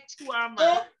recall it to our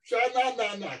mind.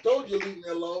 I told you leave me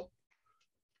alone.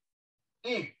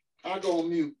 I'll go on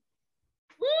mute.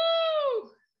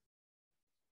 Woo!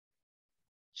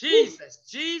 Jesus,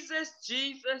 Jesus,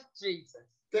 Jesus, Jesus.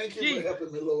 Thank you Jesus. for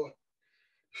helping me, Lord.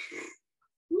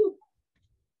 Woo.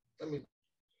 I mean,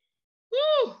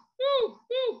 Woo, woo,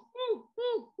 woo, woo,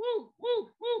 woo, woo,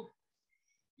 woo, woo.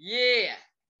 Yeah,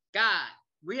 God,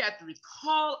 we have to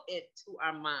recall it to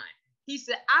our mind. He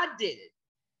said, I did it.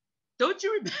 Don't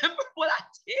you remember what I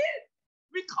did?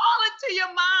 Recall it to your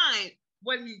mind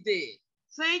what he did.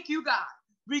 Thank you, God.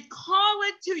 Recall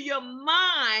it to your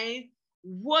mind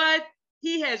what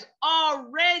he has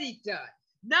already done.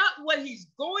 Not what he's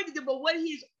going to do, but what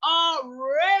he's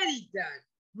already done.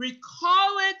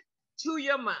 Recall it to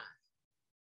your mind.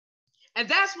 And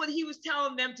that's what he was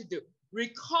telling them to do.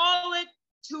 Recall it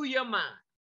to your mind.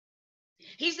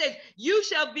 He said, you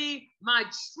shall be my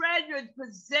treasured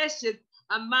possession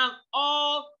among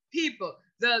all people.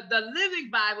 The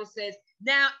Living Bible says,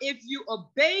 now if you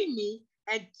obey me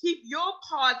and keep your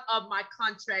part of my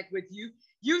contract with you,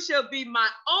 you shall be my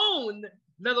own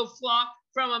little flock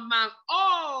from among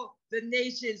all the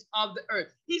nations of the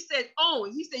earth. He said,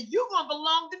 own. He said, you're going to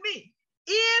belong to me.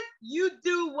 If you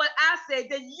do what I say,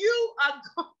 then you are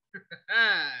going.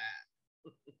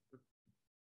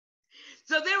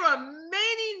 So there are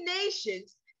many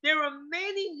nations. There are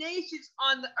many nations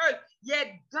on the earth.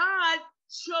 Yet God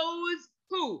chose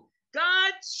who?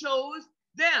 God chose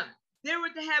them. They were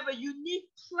to have a unique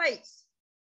place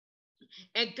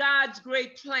in God's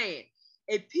great plan.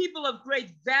 A people of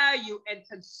great value and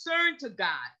concern to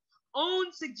God.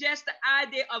 Own suggests the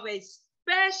idea of a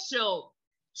special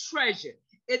treasure.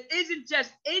 It isn't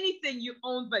just anything you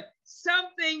own, but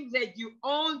something that you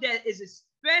own that is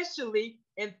especially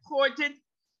important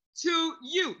to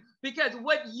you. Because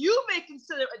what you may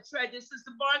consider a treasure,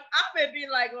 Sister Barnes, I may be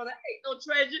like, well, that ain't no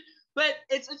treasure, but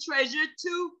it's a treasure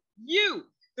to you.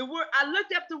 The word, I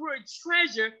looked up the word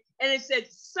treasure, and it said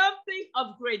something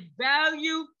of great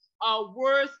value or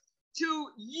worth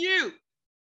to you.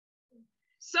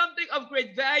 Something of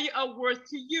great value or worth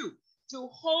to you. To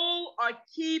hold or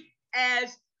keep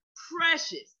as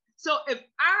precious. So if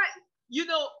I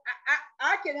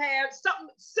can have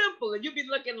something simple, and you'll be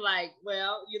looking like,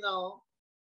 well,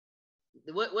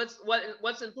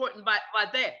 what's important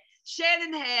about that?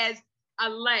 Shannon has a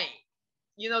lei,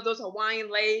 those Hawaiian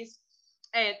leis,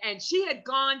 and she had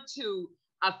gone to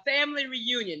a family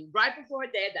reunion right before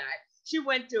her dad died. She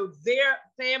went to their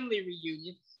family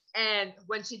reunion, and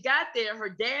when she got there, her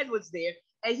dad was there,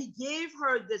 and he gave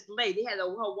her this lei. They had a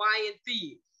Hawaiian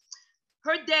theme.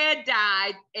 Her dad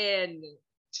died in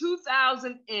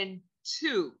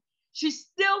 2002. She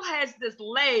still has this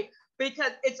lei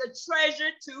because it's a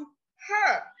treasure to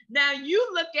her. Now you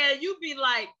look at it, you be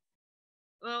like,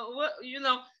 what,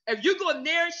 if you go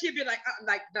near, she'd be like,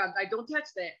 don't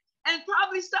touch that. And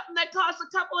probably something that costs a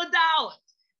couple of dollars.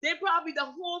 They probably, the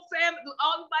whole family,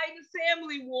 everybody in the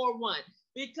family wore one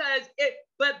because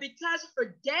her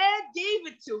dad gave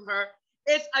it to her,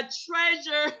 it's a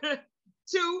treasure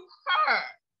to her.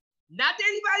 Not to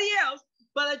anybody else,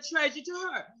 but a treasure to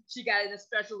her. She got it in a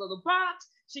special little box.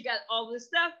 She got all this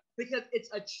stuff because it's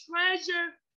a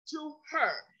treasure to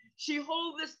her. She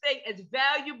holds this thing as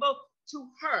valuable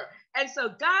to her. And so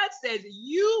God says,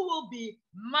 you will be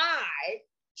my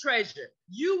treasure.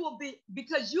 You will be,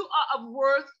 because you are of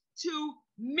worth to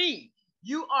me.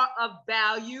 You are of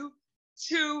value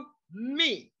to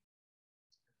me.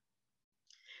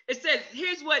 It says,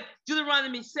 here's what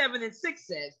Deuteronomy 7:6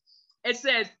 says. It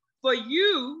says, for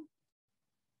you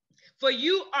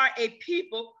are a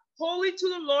people holy to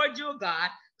the Lord your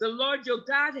God. The Lord your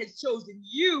God has chosen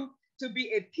you to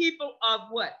be a people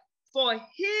of what? For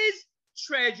his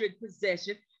treasured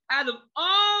possession out of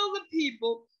all the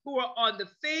people who are on the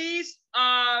face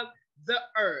of the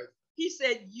earth. He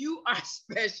said, you are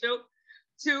special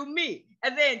to me.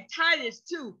 And then Titus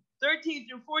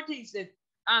 2:13-14 says,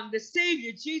 the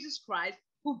Savior, Jesus Christ,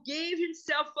 who gave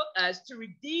himself for us to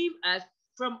redeem us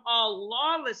from all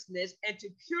lawlessness and to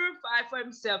purify for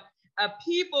himself a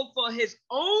people for his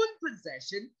own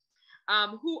possession,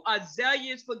 who are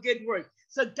zealous for good works.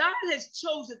 So God has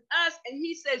chosen us, and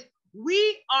he says,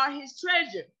 we are his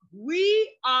treasure.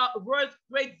 We are worth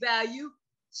great value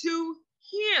to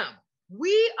him.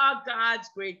 We are God's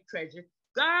great treasure.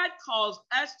 God calls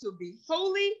us to be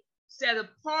holy, set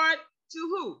apart to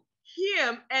who?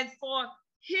 Him, and for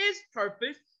his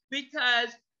purpose, because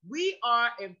we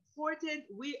are important,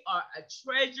 we are a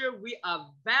treasure, we are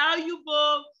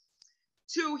valuable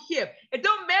to him. It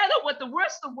don't matter what the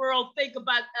rest of the world think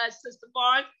about us, Sister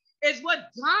Barnes. It's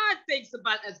what God thinks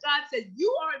about us. God says,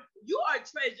 you are a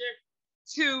treasure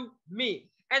to me.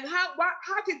 And how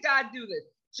can God do this?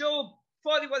 Job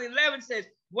 41:11 says,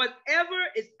 Whatever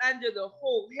is under the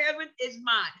whole heaven is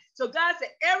mine. So God said,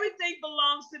 everything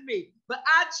belongs to me, but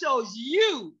I chose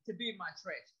you to be my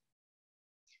treasure.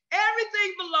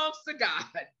 Everything belongs to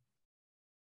God,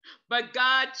 but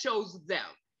God chose them.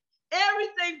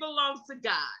 Everything belongs to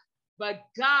God, but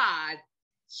God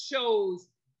chose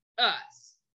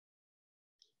us.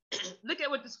 Look at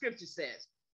what the scripture says.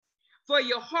 For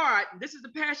your heart, this is the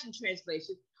Passion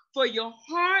Translation, for your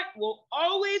heart will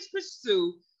always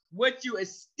pursue what you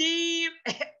esteem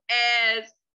as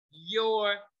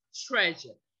your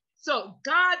treasure. So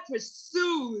God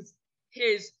pursues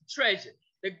his treasure.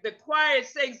 The choir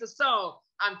sings the song,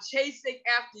 I'm chasing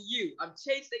after you. I'm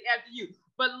chasing after you.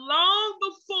 But long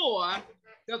before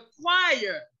the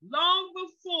choir, long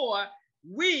before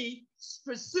we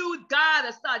pursued God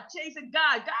and started chasing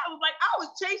God, God was like, I was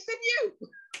chasing you.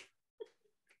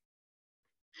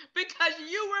 Because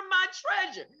you were my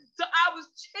treasure. So I was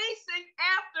chasing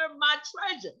after my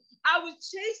treasure. I was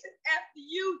chasing after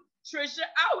you, Trisha.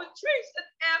 I was chasing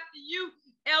after you,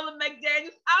 Ellen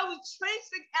McDaniels. I was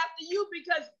chasing after you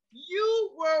because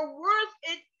you were worth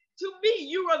it to me.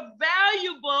 You were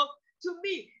valuable to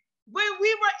me. When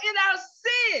we were in our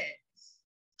sins.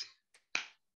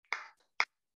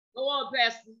 Go on,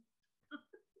 Pastor.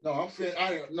 No, I'm saying,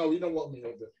 no, you don't want me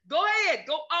over. Go ahead,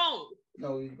 go on.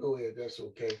 No, you go ahead. That's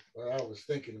okay. Well, I was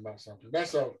thinking about something.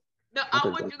 That's all. No, I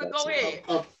want you to go ahead.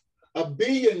 A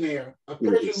billionaire, a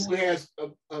person who has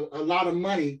a lot of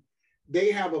money,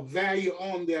 they have a value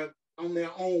on their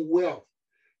own wealth.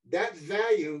 That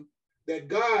value that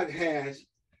God has,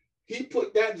 he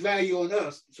put that value on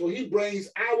us. So he brings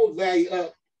our value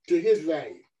up to his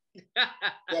value.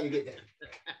 Gotta get that.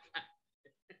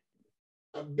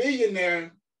 A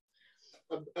billionaire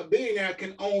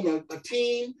can own a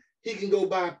team. He can go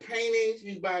buy paintings.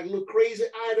 He can buy little crazy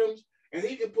items, and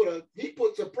he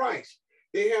puts a price.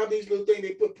 They have these little things.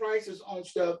 They put prices on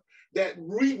stuff that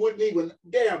we wouldn't even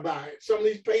dare buy it. Some of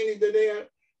these paintings that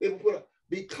they will put up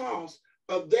because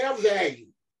of their value.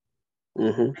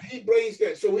 Mm-hmm. He brings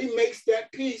that, so he makes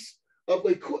that piece of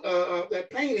that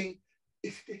painting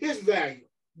his value.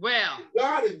 Well,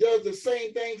 God does the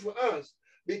same thing for us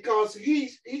because he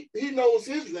knows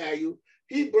his value.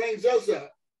 He brings us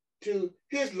up to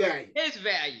his value. His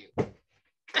value.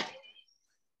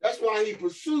 That's why he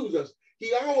pursues us.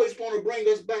 He always wants to bring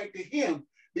us back to him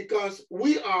because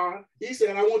he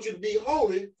said, I want you to be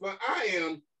holy, for I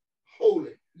am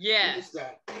holy. Yes.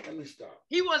 Let me stop.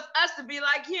 He wants us to be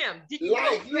like him. Deacon Like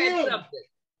Cope, you had something.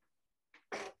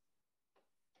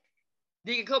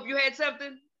 Deacon Cope, you had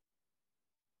something?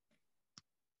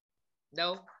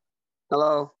 No?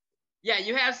 Hello? Yeah,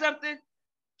 you have something?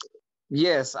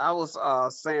 Yes, I was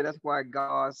saying that's why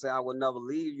God said, I will never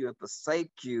leave you and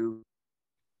forsake you.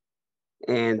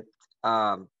 And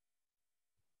that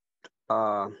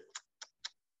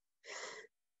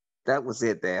was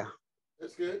it there.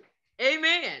 That's good.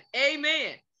 Amen.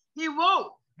 Amen. He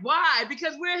won't. Why?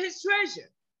 Because we're his treasure.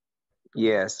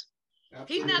 Yes.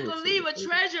 He's not going to leave a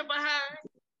treasure behind.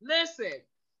 Listen,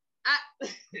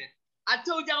 I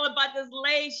told y'all about this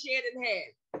lane Shannon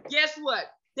had. Guess what?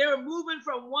 They were moving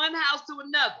from one house to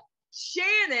another.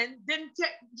 Shannon she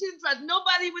didn't trust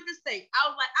nobody with this thing. I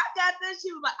was like, I got this.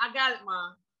 She was like, I got it,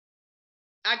 Mom.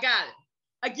 I got it.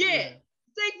 Again,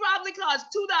 thing probably cost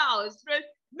 $2.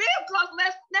 May have cost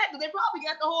less than that, but they probably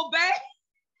got the whole bag.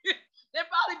 They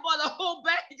probably bought a whole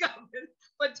bag of it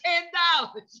for $10.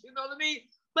 You know what I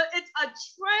mean? But it's a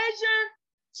treasure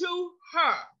to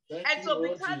her. And so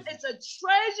because it's a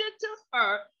treasure to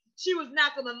her, she was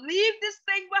not going to leave this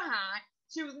thing behind.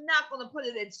 She was not going to put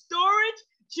it in storage.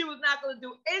 She was not going to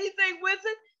do anything with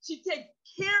it. She takes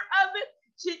care of it.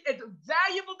 It's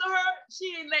valuable to her.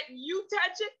 She ain't letting you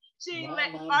touch it. She ain't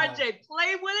letting RJ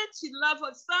play with it. She loves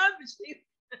her son, but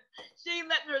she ain't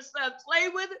letting her son play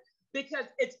with it because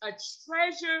it's a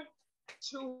treasure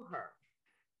to her.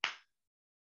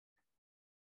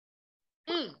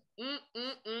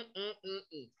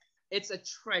 It's a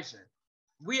treasure.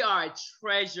 We are a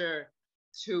treasure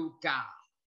to God.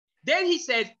 Then he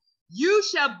says, you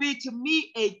shall be to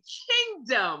me a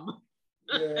kingdom,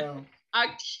 a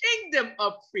kingdom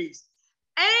of priests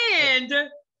and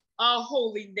a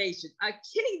holy nation, a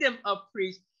kingdom of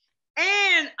priests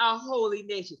and a holy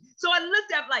nation. So I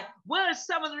looked at like, what are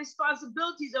some of the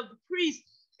responsibilities of the priest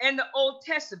in the Old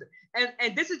Testament?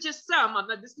 And this is just some.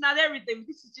 This is not everything, but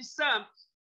this is just some.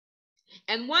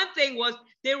 And one thing was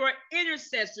they were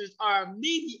intercessors or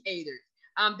mediators.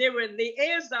 They were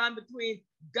liaison between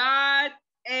God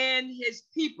and his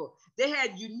people. They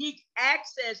had unique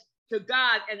access to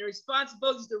God and the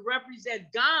responsibilities to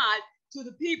represent God to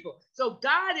the people. So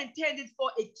God intended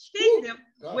for a kingdom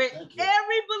where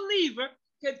every believer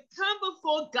could come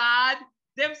before God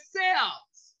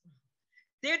themselves.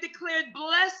 They declared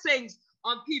blessings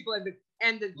on people,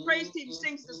 and the praise team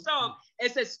sings the song.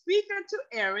 It says, "Speak unto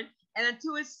Aaron and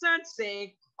unto his son,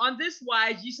 saying, on this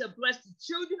wise ye shall bless the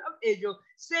children of Israel,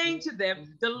 saying to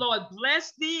them, the Lord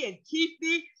bless thee and keep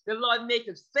thee. The Lord make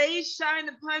his face shine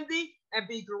upon thee and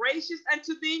be gracious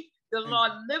unto thee. The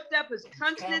Lord lift up his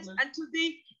countenance unto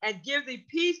thee and give thee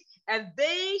peace. And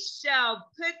they shall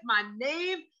put my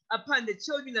name upon the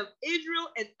children of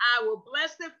Israel, and I will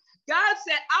bless them." God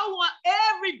said, I want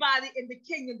everybody in the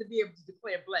kingdom to be able to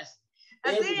declare blessing.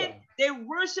 And then they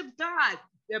worship God.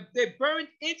 They burn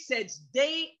incense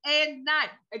day and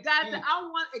night. And God said, I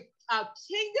want a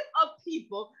kingdom of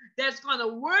people that's going to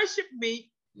worship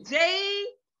me day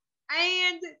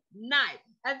and night.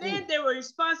 And then they were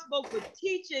responsible for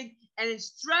teaching and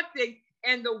instructing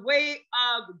in the way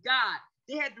of God.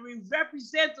 They had to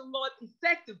represent the Lord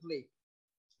effectively.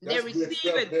 They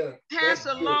receive and pass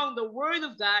along the word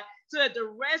of God so that the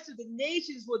rest of the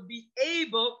nations would be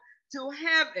able to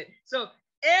have it. So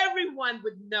everyone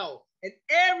would know and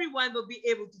everyone will be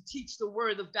able to teach the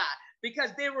word of God,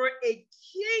 because they were a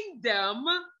kingdom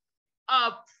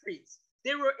of priests.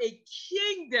 They were a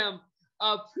kingdom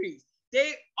of priests.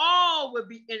 They all would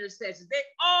be intercessors. They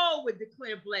all would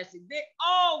declare blessing. They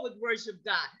all would worship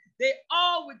God. They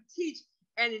all would teach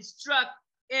and instruct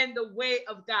in the way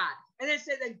of God. And it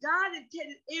said that God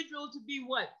intended Israel to be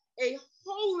what? A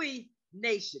holy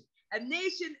nation, a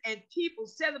nation and people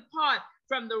set apart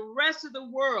from the rest of the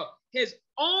world, his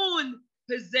own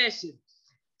possession,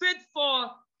 fit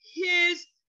for his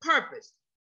purpose.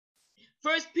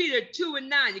 1 Peter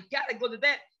 2:9, you got to go to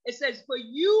that. It says, for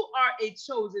you are a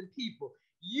chosen people.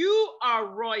 You are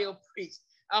royal priests,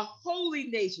 a holy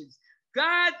nation,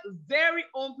 God's very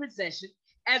own possession.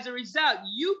 As a result,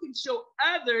 you can show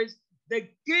others the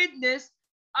goodness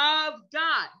of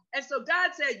God. And so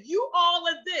God said, you all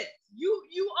are this.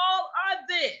 You all are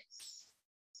this.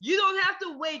 You don't have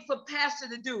to wait for pastor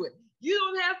to do it. You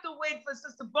don't have to wait for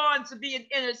Sister Barnes to be an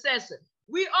intercessor.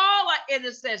 We all are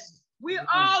intercessors. We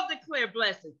all declare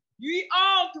blessings. We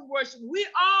all can worship. We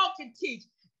all can teach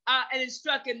and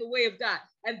instruct in the way of God.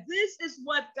 And this is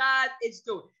what God is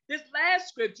doing. This last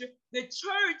scripture, the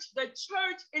church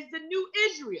is the new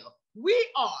Israel.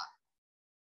 We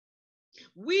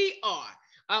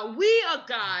are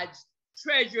God's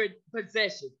treasured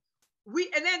possession.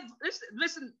 And then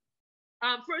listen,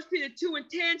 1 Peter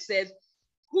 2:10 says,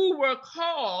 who were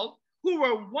called, who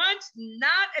were once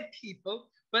not a people,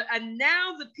 but are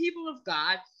now the people of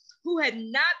God, who had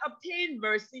not obtained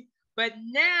mercy, but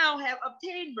now have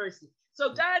obtained mercy.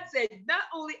 So God said, not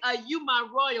only are you my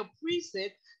royal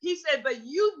priesthood, he said, but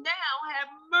you now have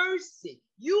mercy.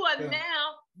 You are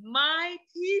now my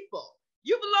people.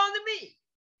 You belong to me,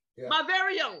 my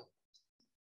very own.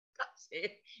 God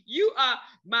said, you are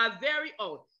my very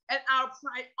own. And our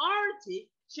priority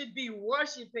should be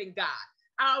worshiping God.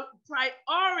 Our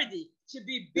priority should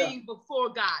be being before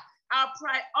God. Our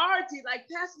priority, like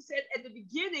Pastor said at the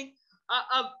beginning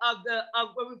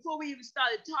before we even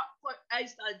started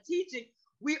teaching,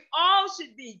 we all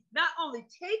should be not only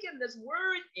taking this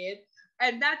word in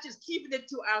and not just keeping it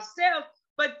to ourselves,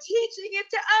 but teaching it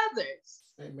to others.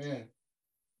 Amen.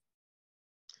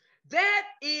 That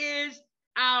is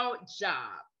our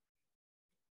job.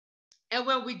 And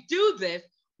when we do this,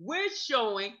 we're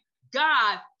showing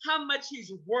God how much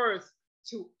he's worth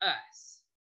to us.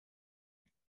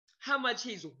 How much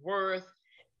he's worth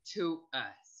to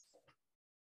us.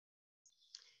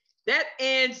 That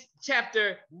ends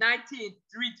chapter 19,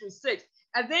 3-6.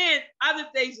 And then other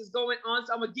things is going on.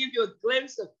 So I'm going to give you a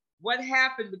glimpse of what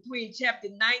happened between chapter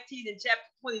 19 and chapter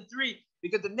 23,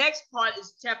 because the next part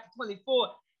is chapter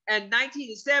 24. And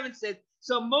 19:7 says,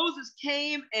 so Moses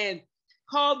came and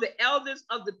called the elders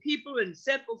of the people and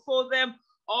set before them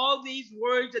all these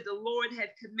words that the Lord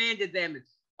had commanded them. And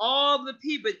all the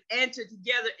people answered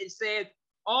together and said,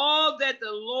 all that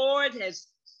the Lord has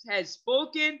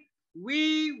spoken,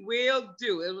 we will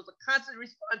do. It was a constant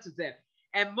response to them.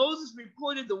 And Moses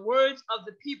reported the words of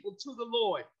the people to the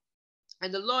Lord.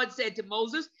 And the Lord said to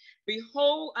Moses,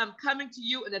 behold, I'm coming to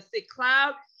you in a thick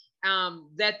cloud,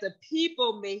 that the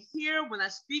people may hear when I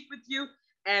speak with you,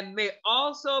 and may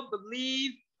also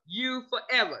believe you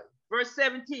forever. Verse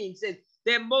 17 says,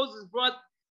 then Moses brought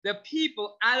the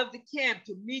people out of the camp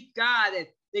to meet God, and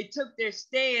they took their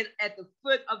stand at the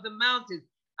foot of the mountain.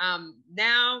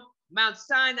 Now Mount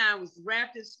Sinai was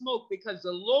wrapped in smoke, because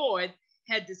the Lord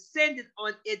had descended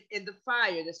on it in the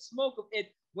fire. The smoke of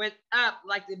it went up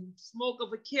like the smoke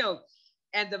of a kiln.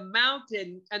 and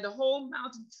the whole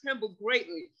mountain trembled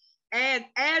greatly. And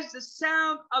as the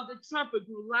sound of the trumpet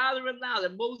grew louder and louder,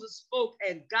 Moses spoke,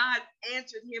 and God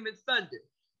answered him in thunder.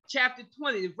 Chapter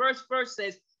 20, the first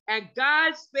says, and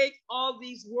God spake all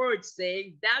these words,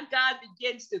 saying, now God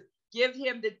begins to give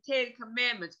him the 10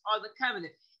 commandments or the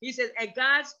covenant. He says, and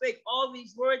God spake all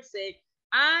these words, saying,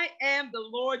 I am the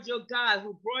Lord your God,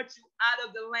 who brought you out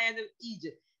of the land of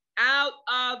Egypt, out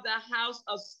of the house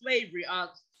of slavery.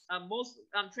 Most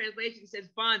translation says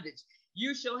bondage.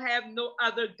 You shall have no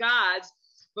other gods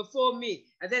before me.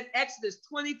 And then Exodus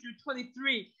 20 through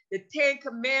 23, the 10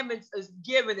 commandments is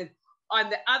given,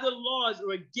 and the other laws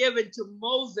were given to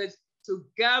Moses to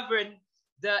govern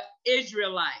the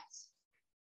Israelites.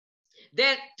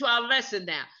 Then to our lesson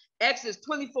now, Exodus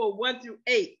 24, 1 through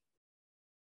 8,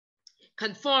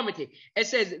 conformity. It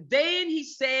says, then he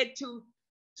said to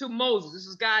Moses, this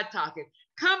is God talking,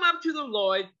 come up to the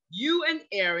Lord, you and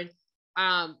Aaron,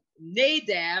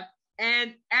 Nadab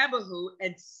and Abihu,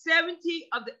 and 70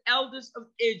 of the elders of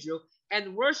Israel,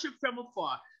 and worship from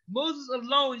afar. Moses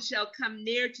alone shall come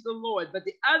near to the Lord, but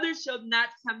the others shall not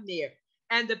come near,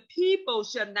 and the people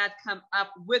shall not come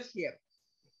up with him.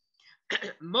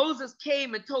 Moses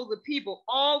came and told the people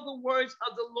all the words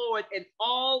of the Lord and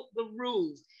all the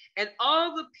rules. And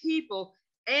all the people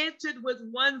answered with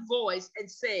one voice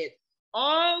and said,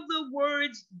 all the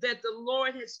words that the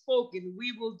Lord has spoken,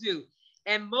 we will do.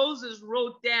 And Moses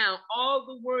wrote down all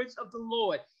the words of the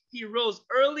Lord. He rose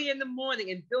early in the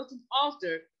morning and built an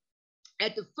altar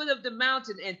at the foot of the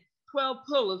mountain and 12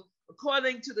 pillars,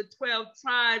 according to the 12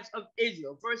 tribes of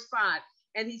Israel. Verse 5,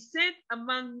 and he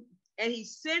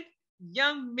sent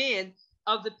young men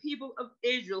of the people of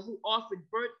Israel who offered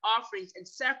burnt offerings and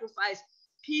sacrificed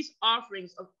peace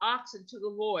offerings of oxen to the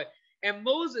Lord. And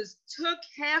Moses took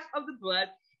half of the blood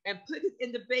and put it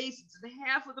in the basins, and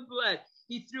half of the blood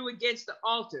he threw against the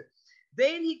altar.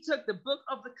 Then he took the book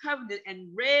of the covenant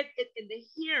and read it in the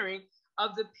hearing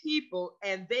of the people,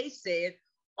 and they said,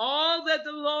 all that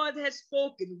the Lord has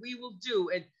spoken we will do,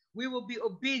 and we will be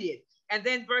obedient. And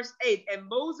then verse 8, and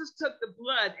Moses took the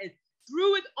blood and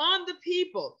threw it on the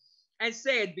people and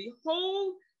said,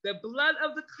 behold the blood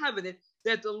of the covenant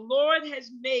that the Lord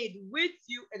has made with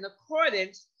you in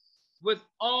accordance with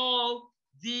all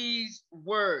these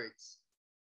words.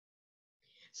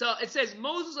 So it says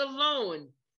Moses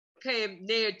alone came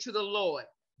near to the Lord.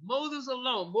 Moses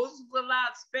alone. Moses was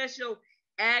allowed special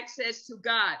access to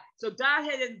God. So God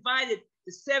had invited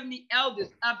the 70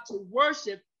 elders up to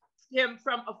worship him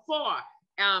from afar,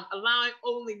 allowing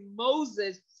only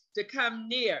Moses to come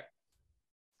near.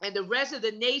 And the rest of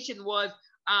the nation were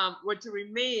to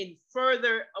remain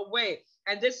further away.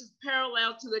 And this is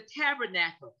parallel to the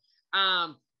tabernacle,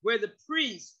 where the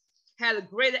priests had a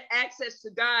greater access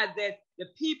to God than the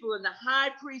people, and the high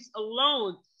priest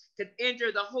alone could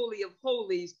enter the Holy of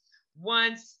Holies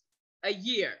once a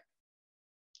year.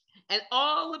 And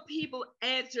all the people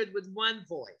answered with one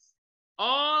voice,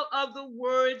 all of the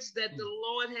words that the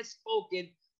Lord has spoken,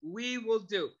 we will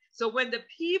do. So when the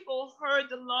people heard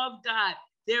the law of God,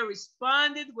 they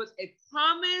responded with a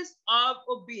promise of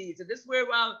obedience. And this is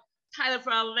where our title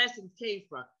for our lesson came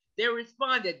from. They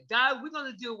responded, God, we're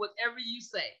going to do whatever you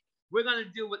say. We're going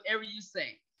to do whatever you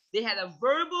say. They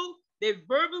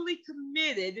verbally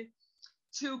committed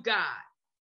to God.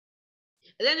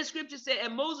 And then the scripture said,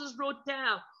 and Moses wrote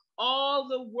down all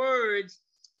the words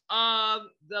of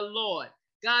the Lord.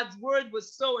 God's word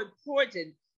was so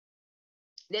important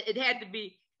that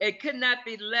it could not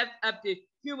be left up to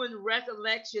human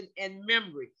recollection and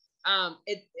memory.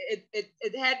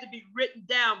 It had to be written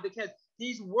down because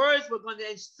these words were going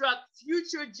to instruct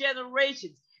future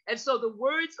generations. And so the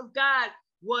words of God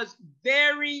was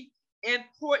very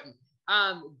important.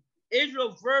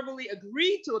 Israel verbally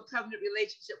agreed to a covenant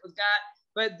relationship with God,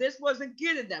 but this wasn't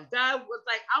good enough. God was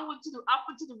like, I want you to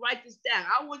write this down.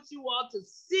 I want you all to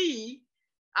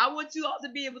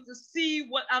be able to see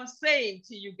what I'm saying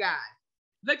to you guys.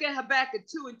 Look at Habakkuk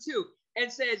 2:2. And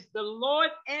says, the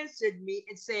Lord answered me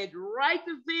and said, write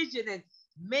the vision and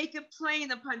make it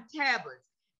plain upon tablets,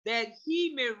 that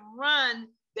he may run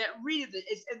that readeth it.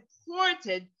 It's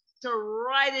important to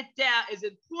write it down. It's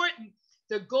important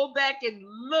to go back and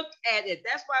look at it.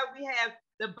 That's why we have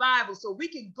the Bible, so we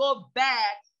can go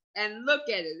back and look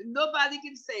at it. Nobody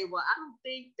can say, well, I don't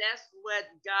think that's what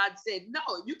God said. No,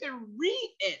 you can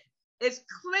read it. It's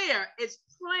clear, it's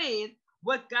plain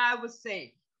what God was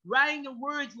saying. Writing the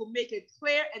words will make it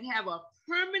clear and have a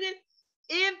permanent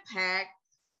impact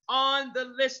on the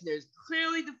listeners.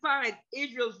 Clearly defined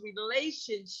Israel's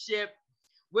relationship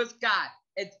with God.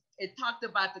 It talked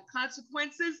about the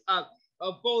consequences of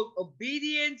both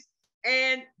obedience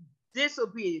and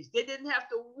disobedience. They didn't have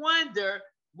to wonder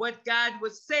what God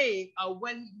was saying or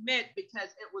what he meant, because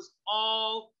it was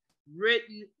all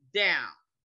written down.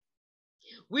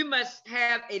 We must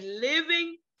have a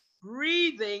living,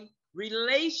 breathing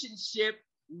relationship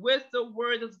with the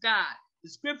word of God. The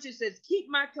scripture says, keep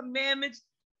my commandments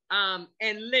and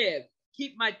live.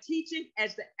 Keep my teaching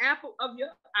as the apple of your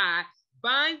eye.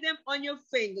 Bind them on your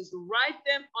fingers. Write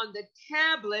them on the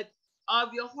tablet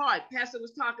of your heart. Pastor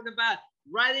was talking about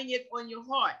writing it on your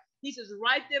heart. He says,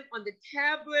 write them on the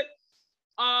tablet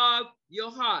of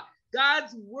your heart.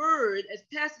 God's word, as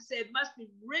Pastor said, must be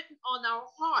written on our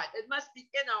heart. It must be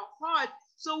in our heart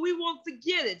so we won't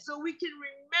forget it, so we can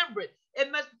remember it.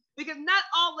 It must, because not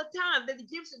all the time. Lady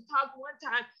Gibson talked one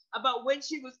time about when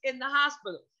she was in the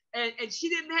hospital, and she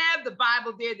didn't have the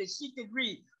Bible there that she could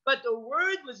read, but the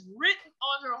word was written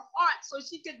on her heart so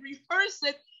she could rehearse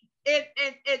it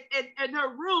in her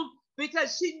room,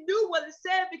 because she knew what it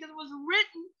said, because it was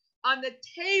written on the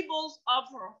tables of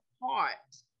her heart.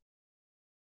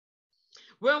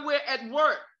 When we're at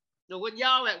work, no, when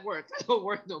y'all at work, I don't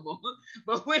work no more,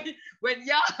 but when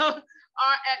y'all are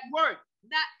at work,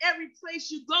 not every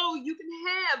place you go, you can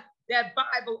have that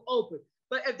Bible open.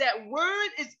 But if that word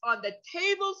is on the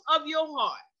tables of your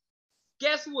heart,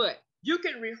 guess what? You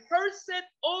can rehearse it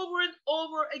over and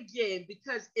over again,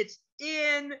 because it's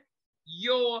in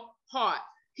your heart.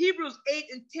 Hebrews 8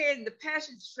 and 10, the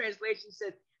Passion Translation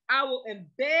says, I will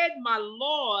embed my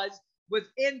laws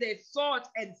within their thoughts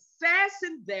and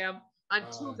fasten them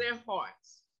unto their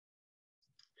hearts.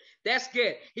 That's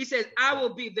good. He says, I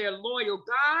will be their loyal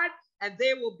God, and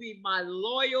they will be my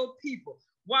loyal people.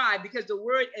 Why? Because the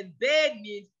word embed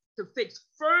means to fix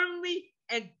firmly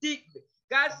and deeply.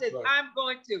 God says,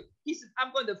 right. He says,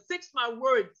 I'm going to fix my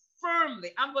word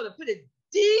firmly. I'm going to put it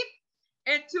deep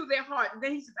into their heart. And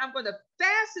then he says, I'm going to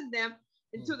fasten them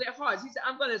into their hearts. He said,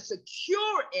 I'm going to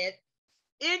secure it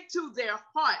into their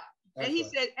heart. That's and he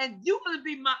right. said, and I'm going to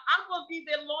be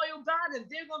their loyal God, and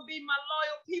they're going to be my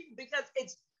loyal people, because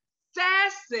it's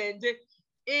fastened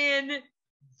in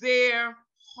their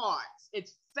hearts.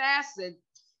 It's fastened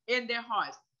in their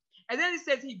hearts. And then it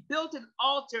says he built an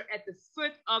altar at the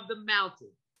foot of the mountain.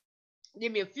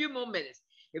 Give me a few more minutes.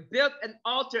 He built an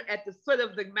altar at the foot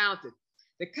of the mountain.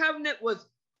 The covenant was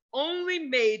only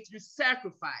made through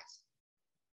sacrifice.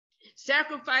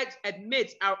 Sacrifice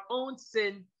admits our own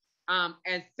sin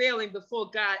and failing before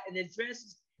God, and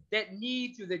addresses that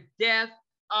need through the death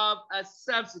of a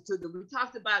substitute. We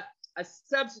talked about a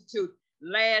substitute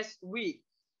last week.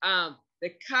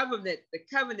 The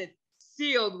covenant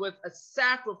sealed with a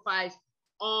sacrifice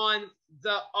on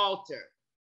the altar.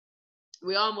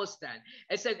 We're almost done.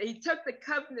 It said he took the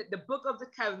covenant, the book of the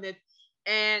covenant,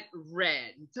 and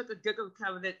read. He took the book of the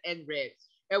covenant and read.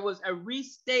 It was a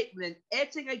restatement,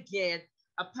 etching again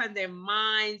upon their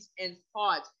minds and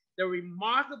hearts the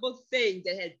remarkable thing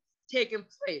that had taken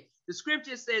place. The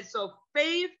scripture says, so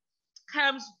faith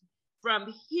comes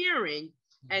from hearing,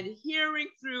 and hearing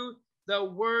through the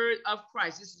word of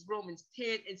Christ. This is Romans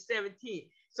 10 and 17.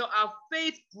 So our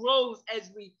faith grows as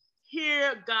we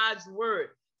hear God's word.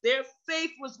 Their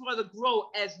faith was going to grow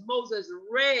as Moses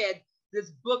read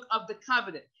this book of the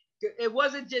covenant. It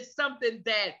wasn't just something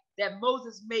that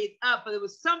Moses made up, but it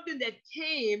was something that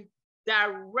came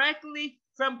directly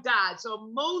from God. So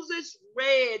Moses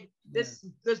read this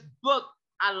book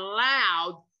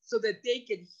aloud so that they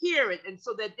could hear it, and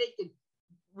so that they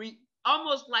could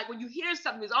almost like when you hear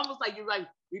something, it's almost like you're like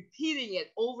repeating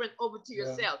it over and over to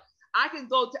yourself. I can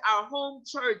go to our home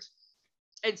church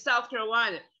in South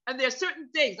Carolina, and there's certain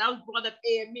things. I was brought up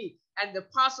AME and the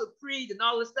Apostle Creed and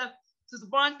all this stuff. So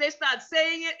once they start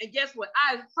saying it, and guess what?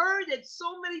 I've heard it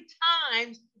so many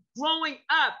times growing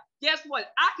up. Guess what?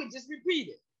 I can just repeat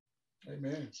it.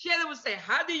 Amen. Shannon would say,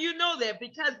 how do you know that?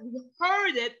 Because we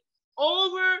heard it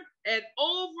over and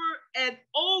over and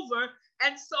over.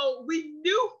 And so we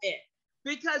knew it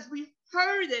because we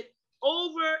heard it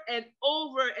over and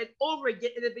over and over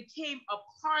again, and it became a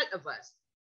part of us.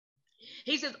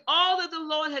 He says, all that the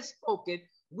Lord has spoken,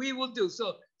 we will do.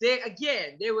 So there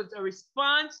was a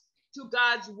response to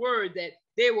God's word that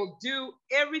they will do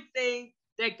everything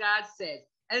that God says.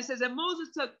 And it says that Moses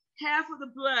took half of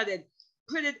the blood and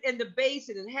put it in the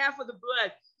basin, and half of the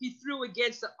blood he threw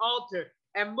against the altar.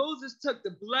 And Moses took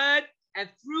the blood and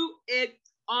threw it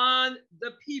on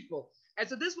the people. And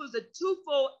so this was a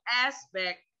twofold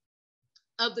aspect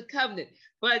of the covenant.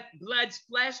 But blood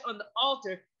splashed on the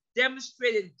altar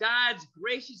demonstrated God's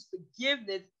gracious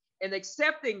forgiveness in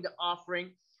accepting the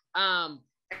offering,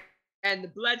 and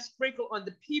the blood sprinkled on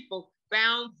the people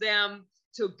bound them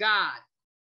to God.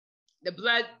 The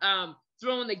blood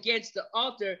thrown against the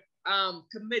altar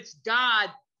commits God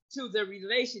to the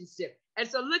relationship. And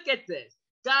so look at this.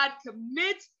 God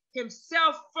commits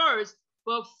himself first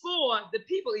before the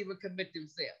people even commit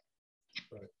themselves.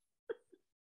 Right.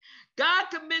 God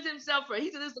commits himself first.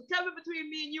 He said, there's a covenant between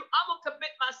me and you. I'm going to commit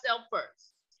myself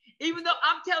first. Even though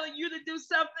I'm telling you to do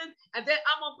something and then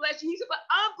I'm going to bless you. He said, but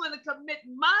I'm going to commit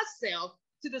myself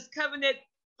to this covenant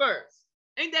first.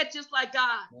 Ain't that just like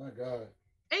God? My God.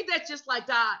 Ain't that just like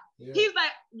God? Yeah. He's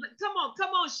like, come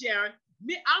on, Sharon.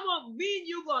 Me and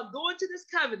you going to go into this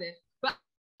covenant, but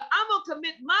I'm going to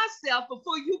commit myself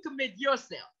before you commit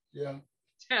yourself. Yeah.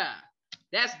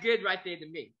 That's good right there to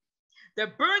me. The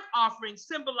burnt offering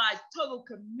symbolized total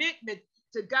commitment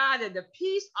to God, and the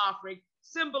peace offering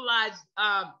symbolized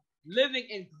living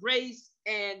in grace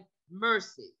and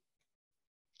mercy.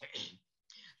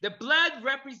 The blood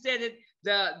represented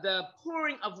the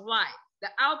pouring of life, the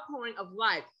outpouring of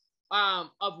life,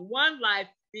 of one life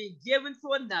being given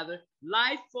for another,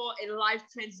 life for a life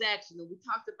transaction. And we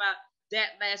talked about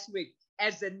that last week.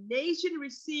 As the nation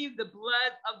received the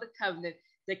blood of the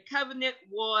covenant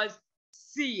was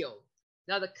sealed.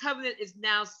 Now the covenant is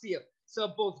now sealed. So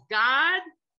both God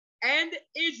and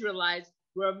the Israelites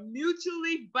were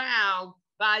mutually bound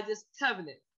by this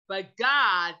covenant, but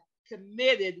God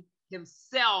committed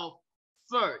himself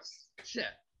first.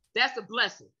 That's a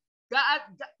blessing.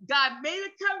 God made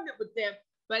a covenant with them,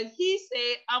 but he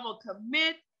said, I'm going to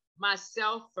commit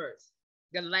myself first.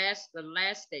 The last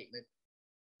statement.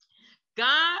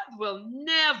 God will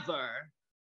never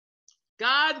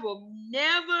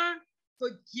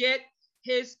forget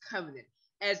his covenant.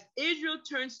 As Israel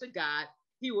turns to God,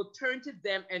 he will turn to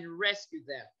them and rescue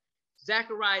them.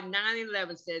 Zechariah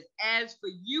 9:11 says, as for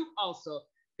you also,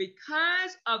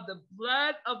 because of the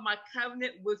blood of my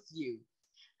covenant with you,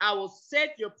 I will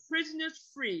set your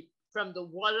prisoners free from the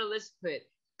waterless pit.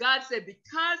 God said,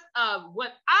 because of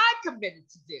what I committed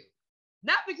to do,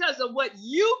 not because of what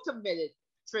you committed,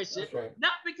 Trisha, right.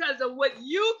 Not because of what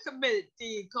you committed,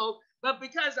 Dean Cole, but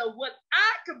because of what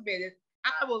I committed,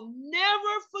 I will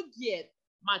never forget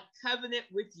my covenant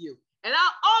with you. And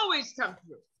I'll always come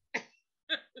through.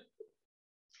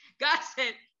 God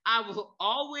said, I will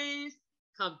always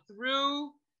come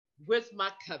through with my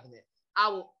covenant. I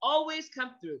will always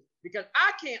come through because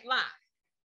I can't lie.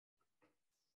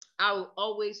 I will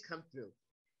always come through.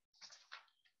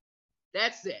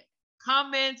 That's it.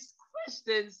 Comments,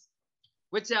 questions,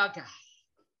 what y'all got?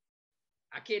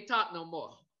 I can't talk no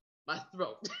more. My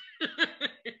throat.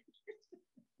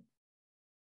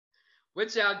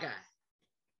 What y'all got?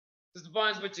 Mr.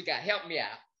 Barnes, what you got? Help me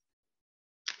out.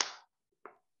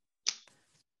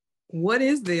 What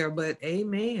is there but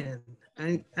amen?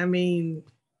 I mean,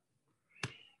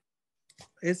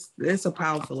 it's a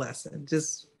powerful lesson.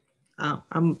 Just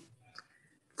I'm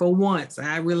for once,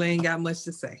 I really ain't got much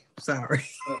to say. Sorry.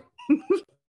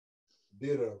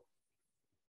 Ditto.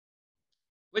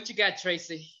 What you got,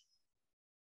 Tracy?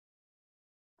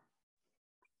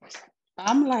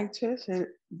 I'm like Trisha.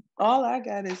 All I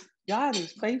got is God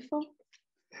is faithful,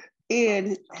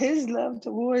 and his love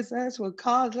towards us will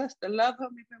cause us to love him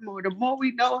even more. The more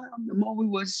we know him, the more we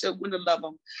want to love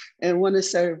him and want to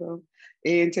serve him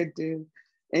and to do.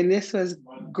 And this was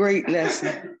a great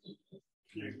lesson.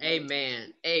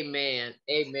 Amen. Amen.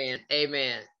 Amen.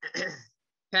 Amen.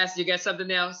 Pastor, you got something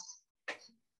else?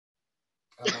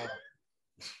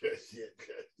 That's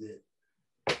it.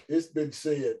 It's been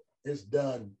said. It's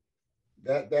done.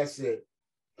 That's it.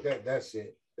 That's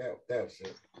it. That's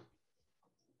it.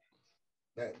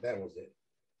 That was it.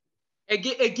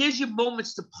 It gives you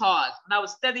moments to pause. When I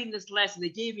was studying this lesson,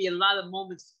 it gave me a lot of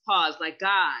moments to pause. Like,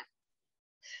 God,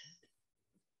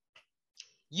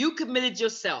 you committed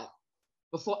yourself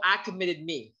before I committed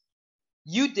me.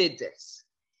 You did this.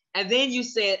 And then you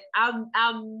said,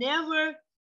 I'll never,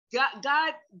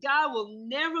 God will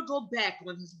never go back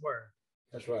on his word.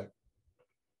 That's right.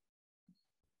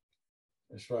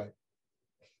 That's right.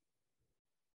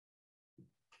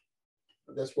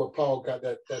 That's what Paul got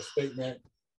that statement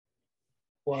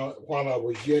while I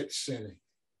was yet sinning.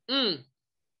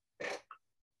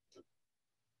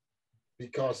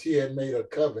 Because he had made a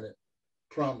covenant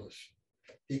promise.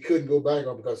 He couldn't go back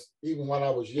on because even while I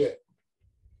was yet,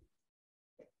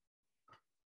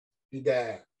 he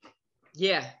died.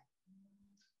 Yeah.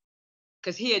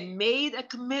 Because he had made a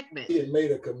commitment. He had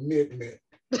made a commitment.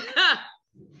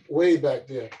 Way back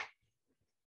there.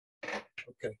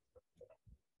 Okay.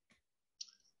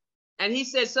 And he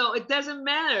said, so it doesn't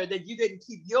matter that you didn't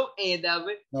keep your end of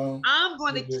it. No, I'm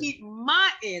going to keep my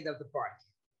end of the bargain.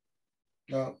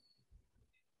 No.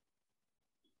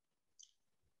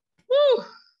 Woo.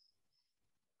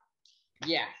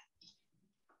 Yeah.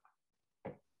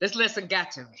 This lesson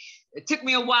got to me. It took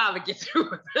me a while to get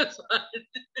through this one.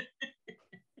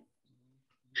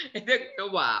 It took me a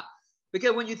while.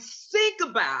 Because when we think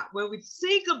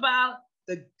about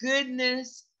the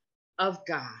goodness of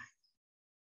God,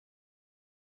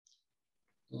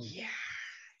 yeah.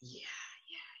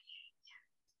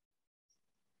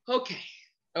 Okay.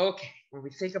 When we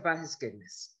think about his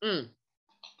goodness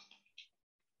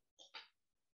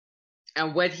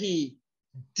and what he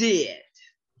did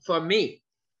for me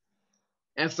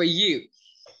and for you,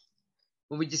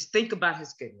 when we just think about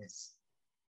his goodness.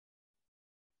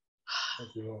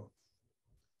 Thank you, Lord.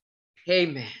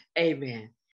 Amen.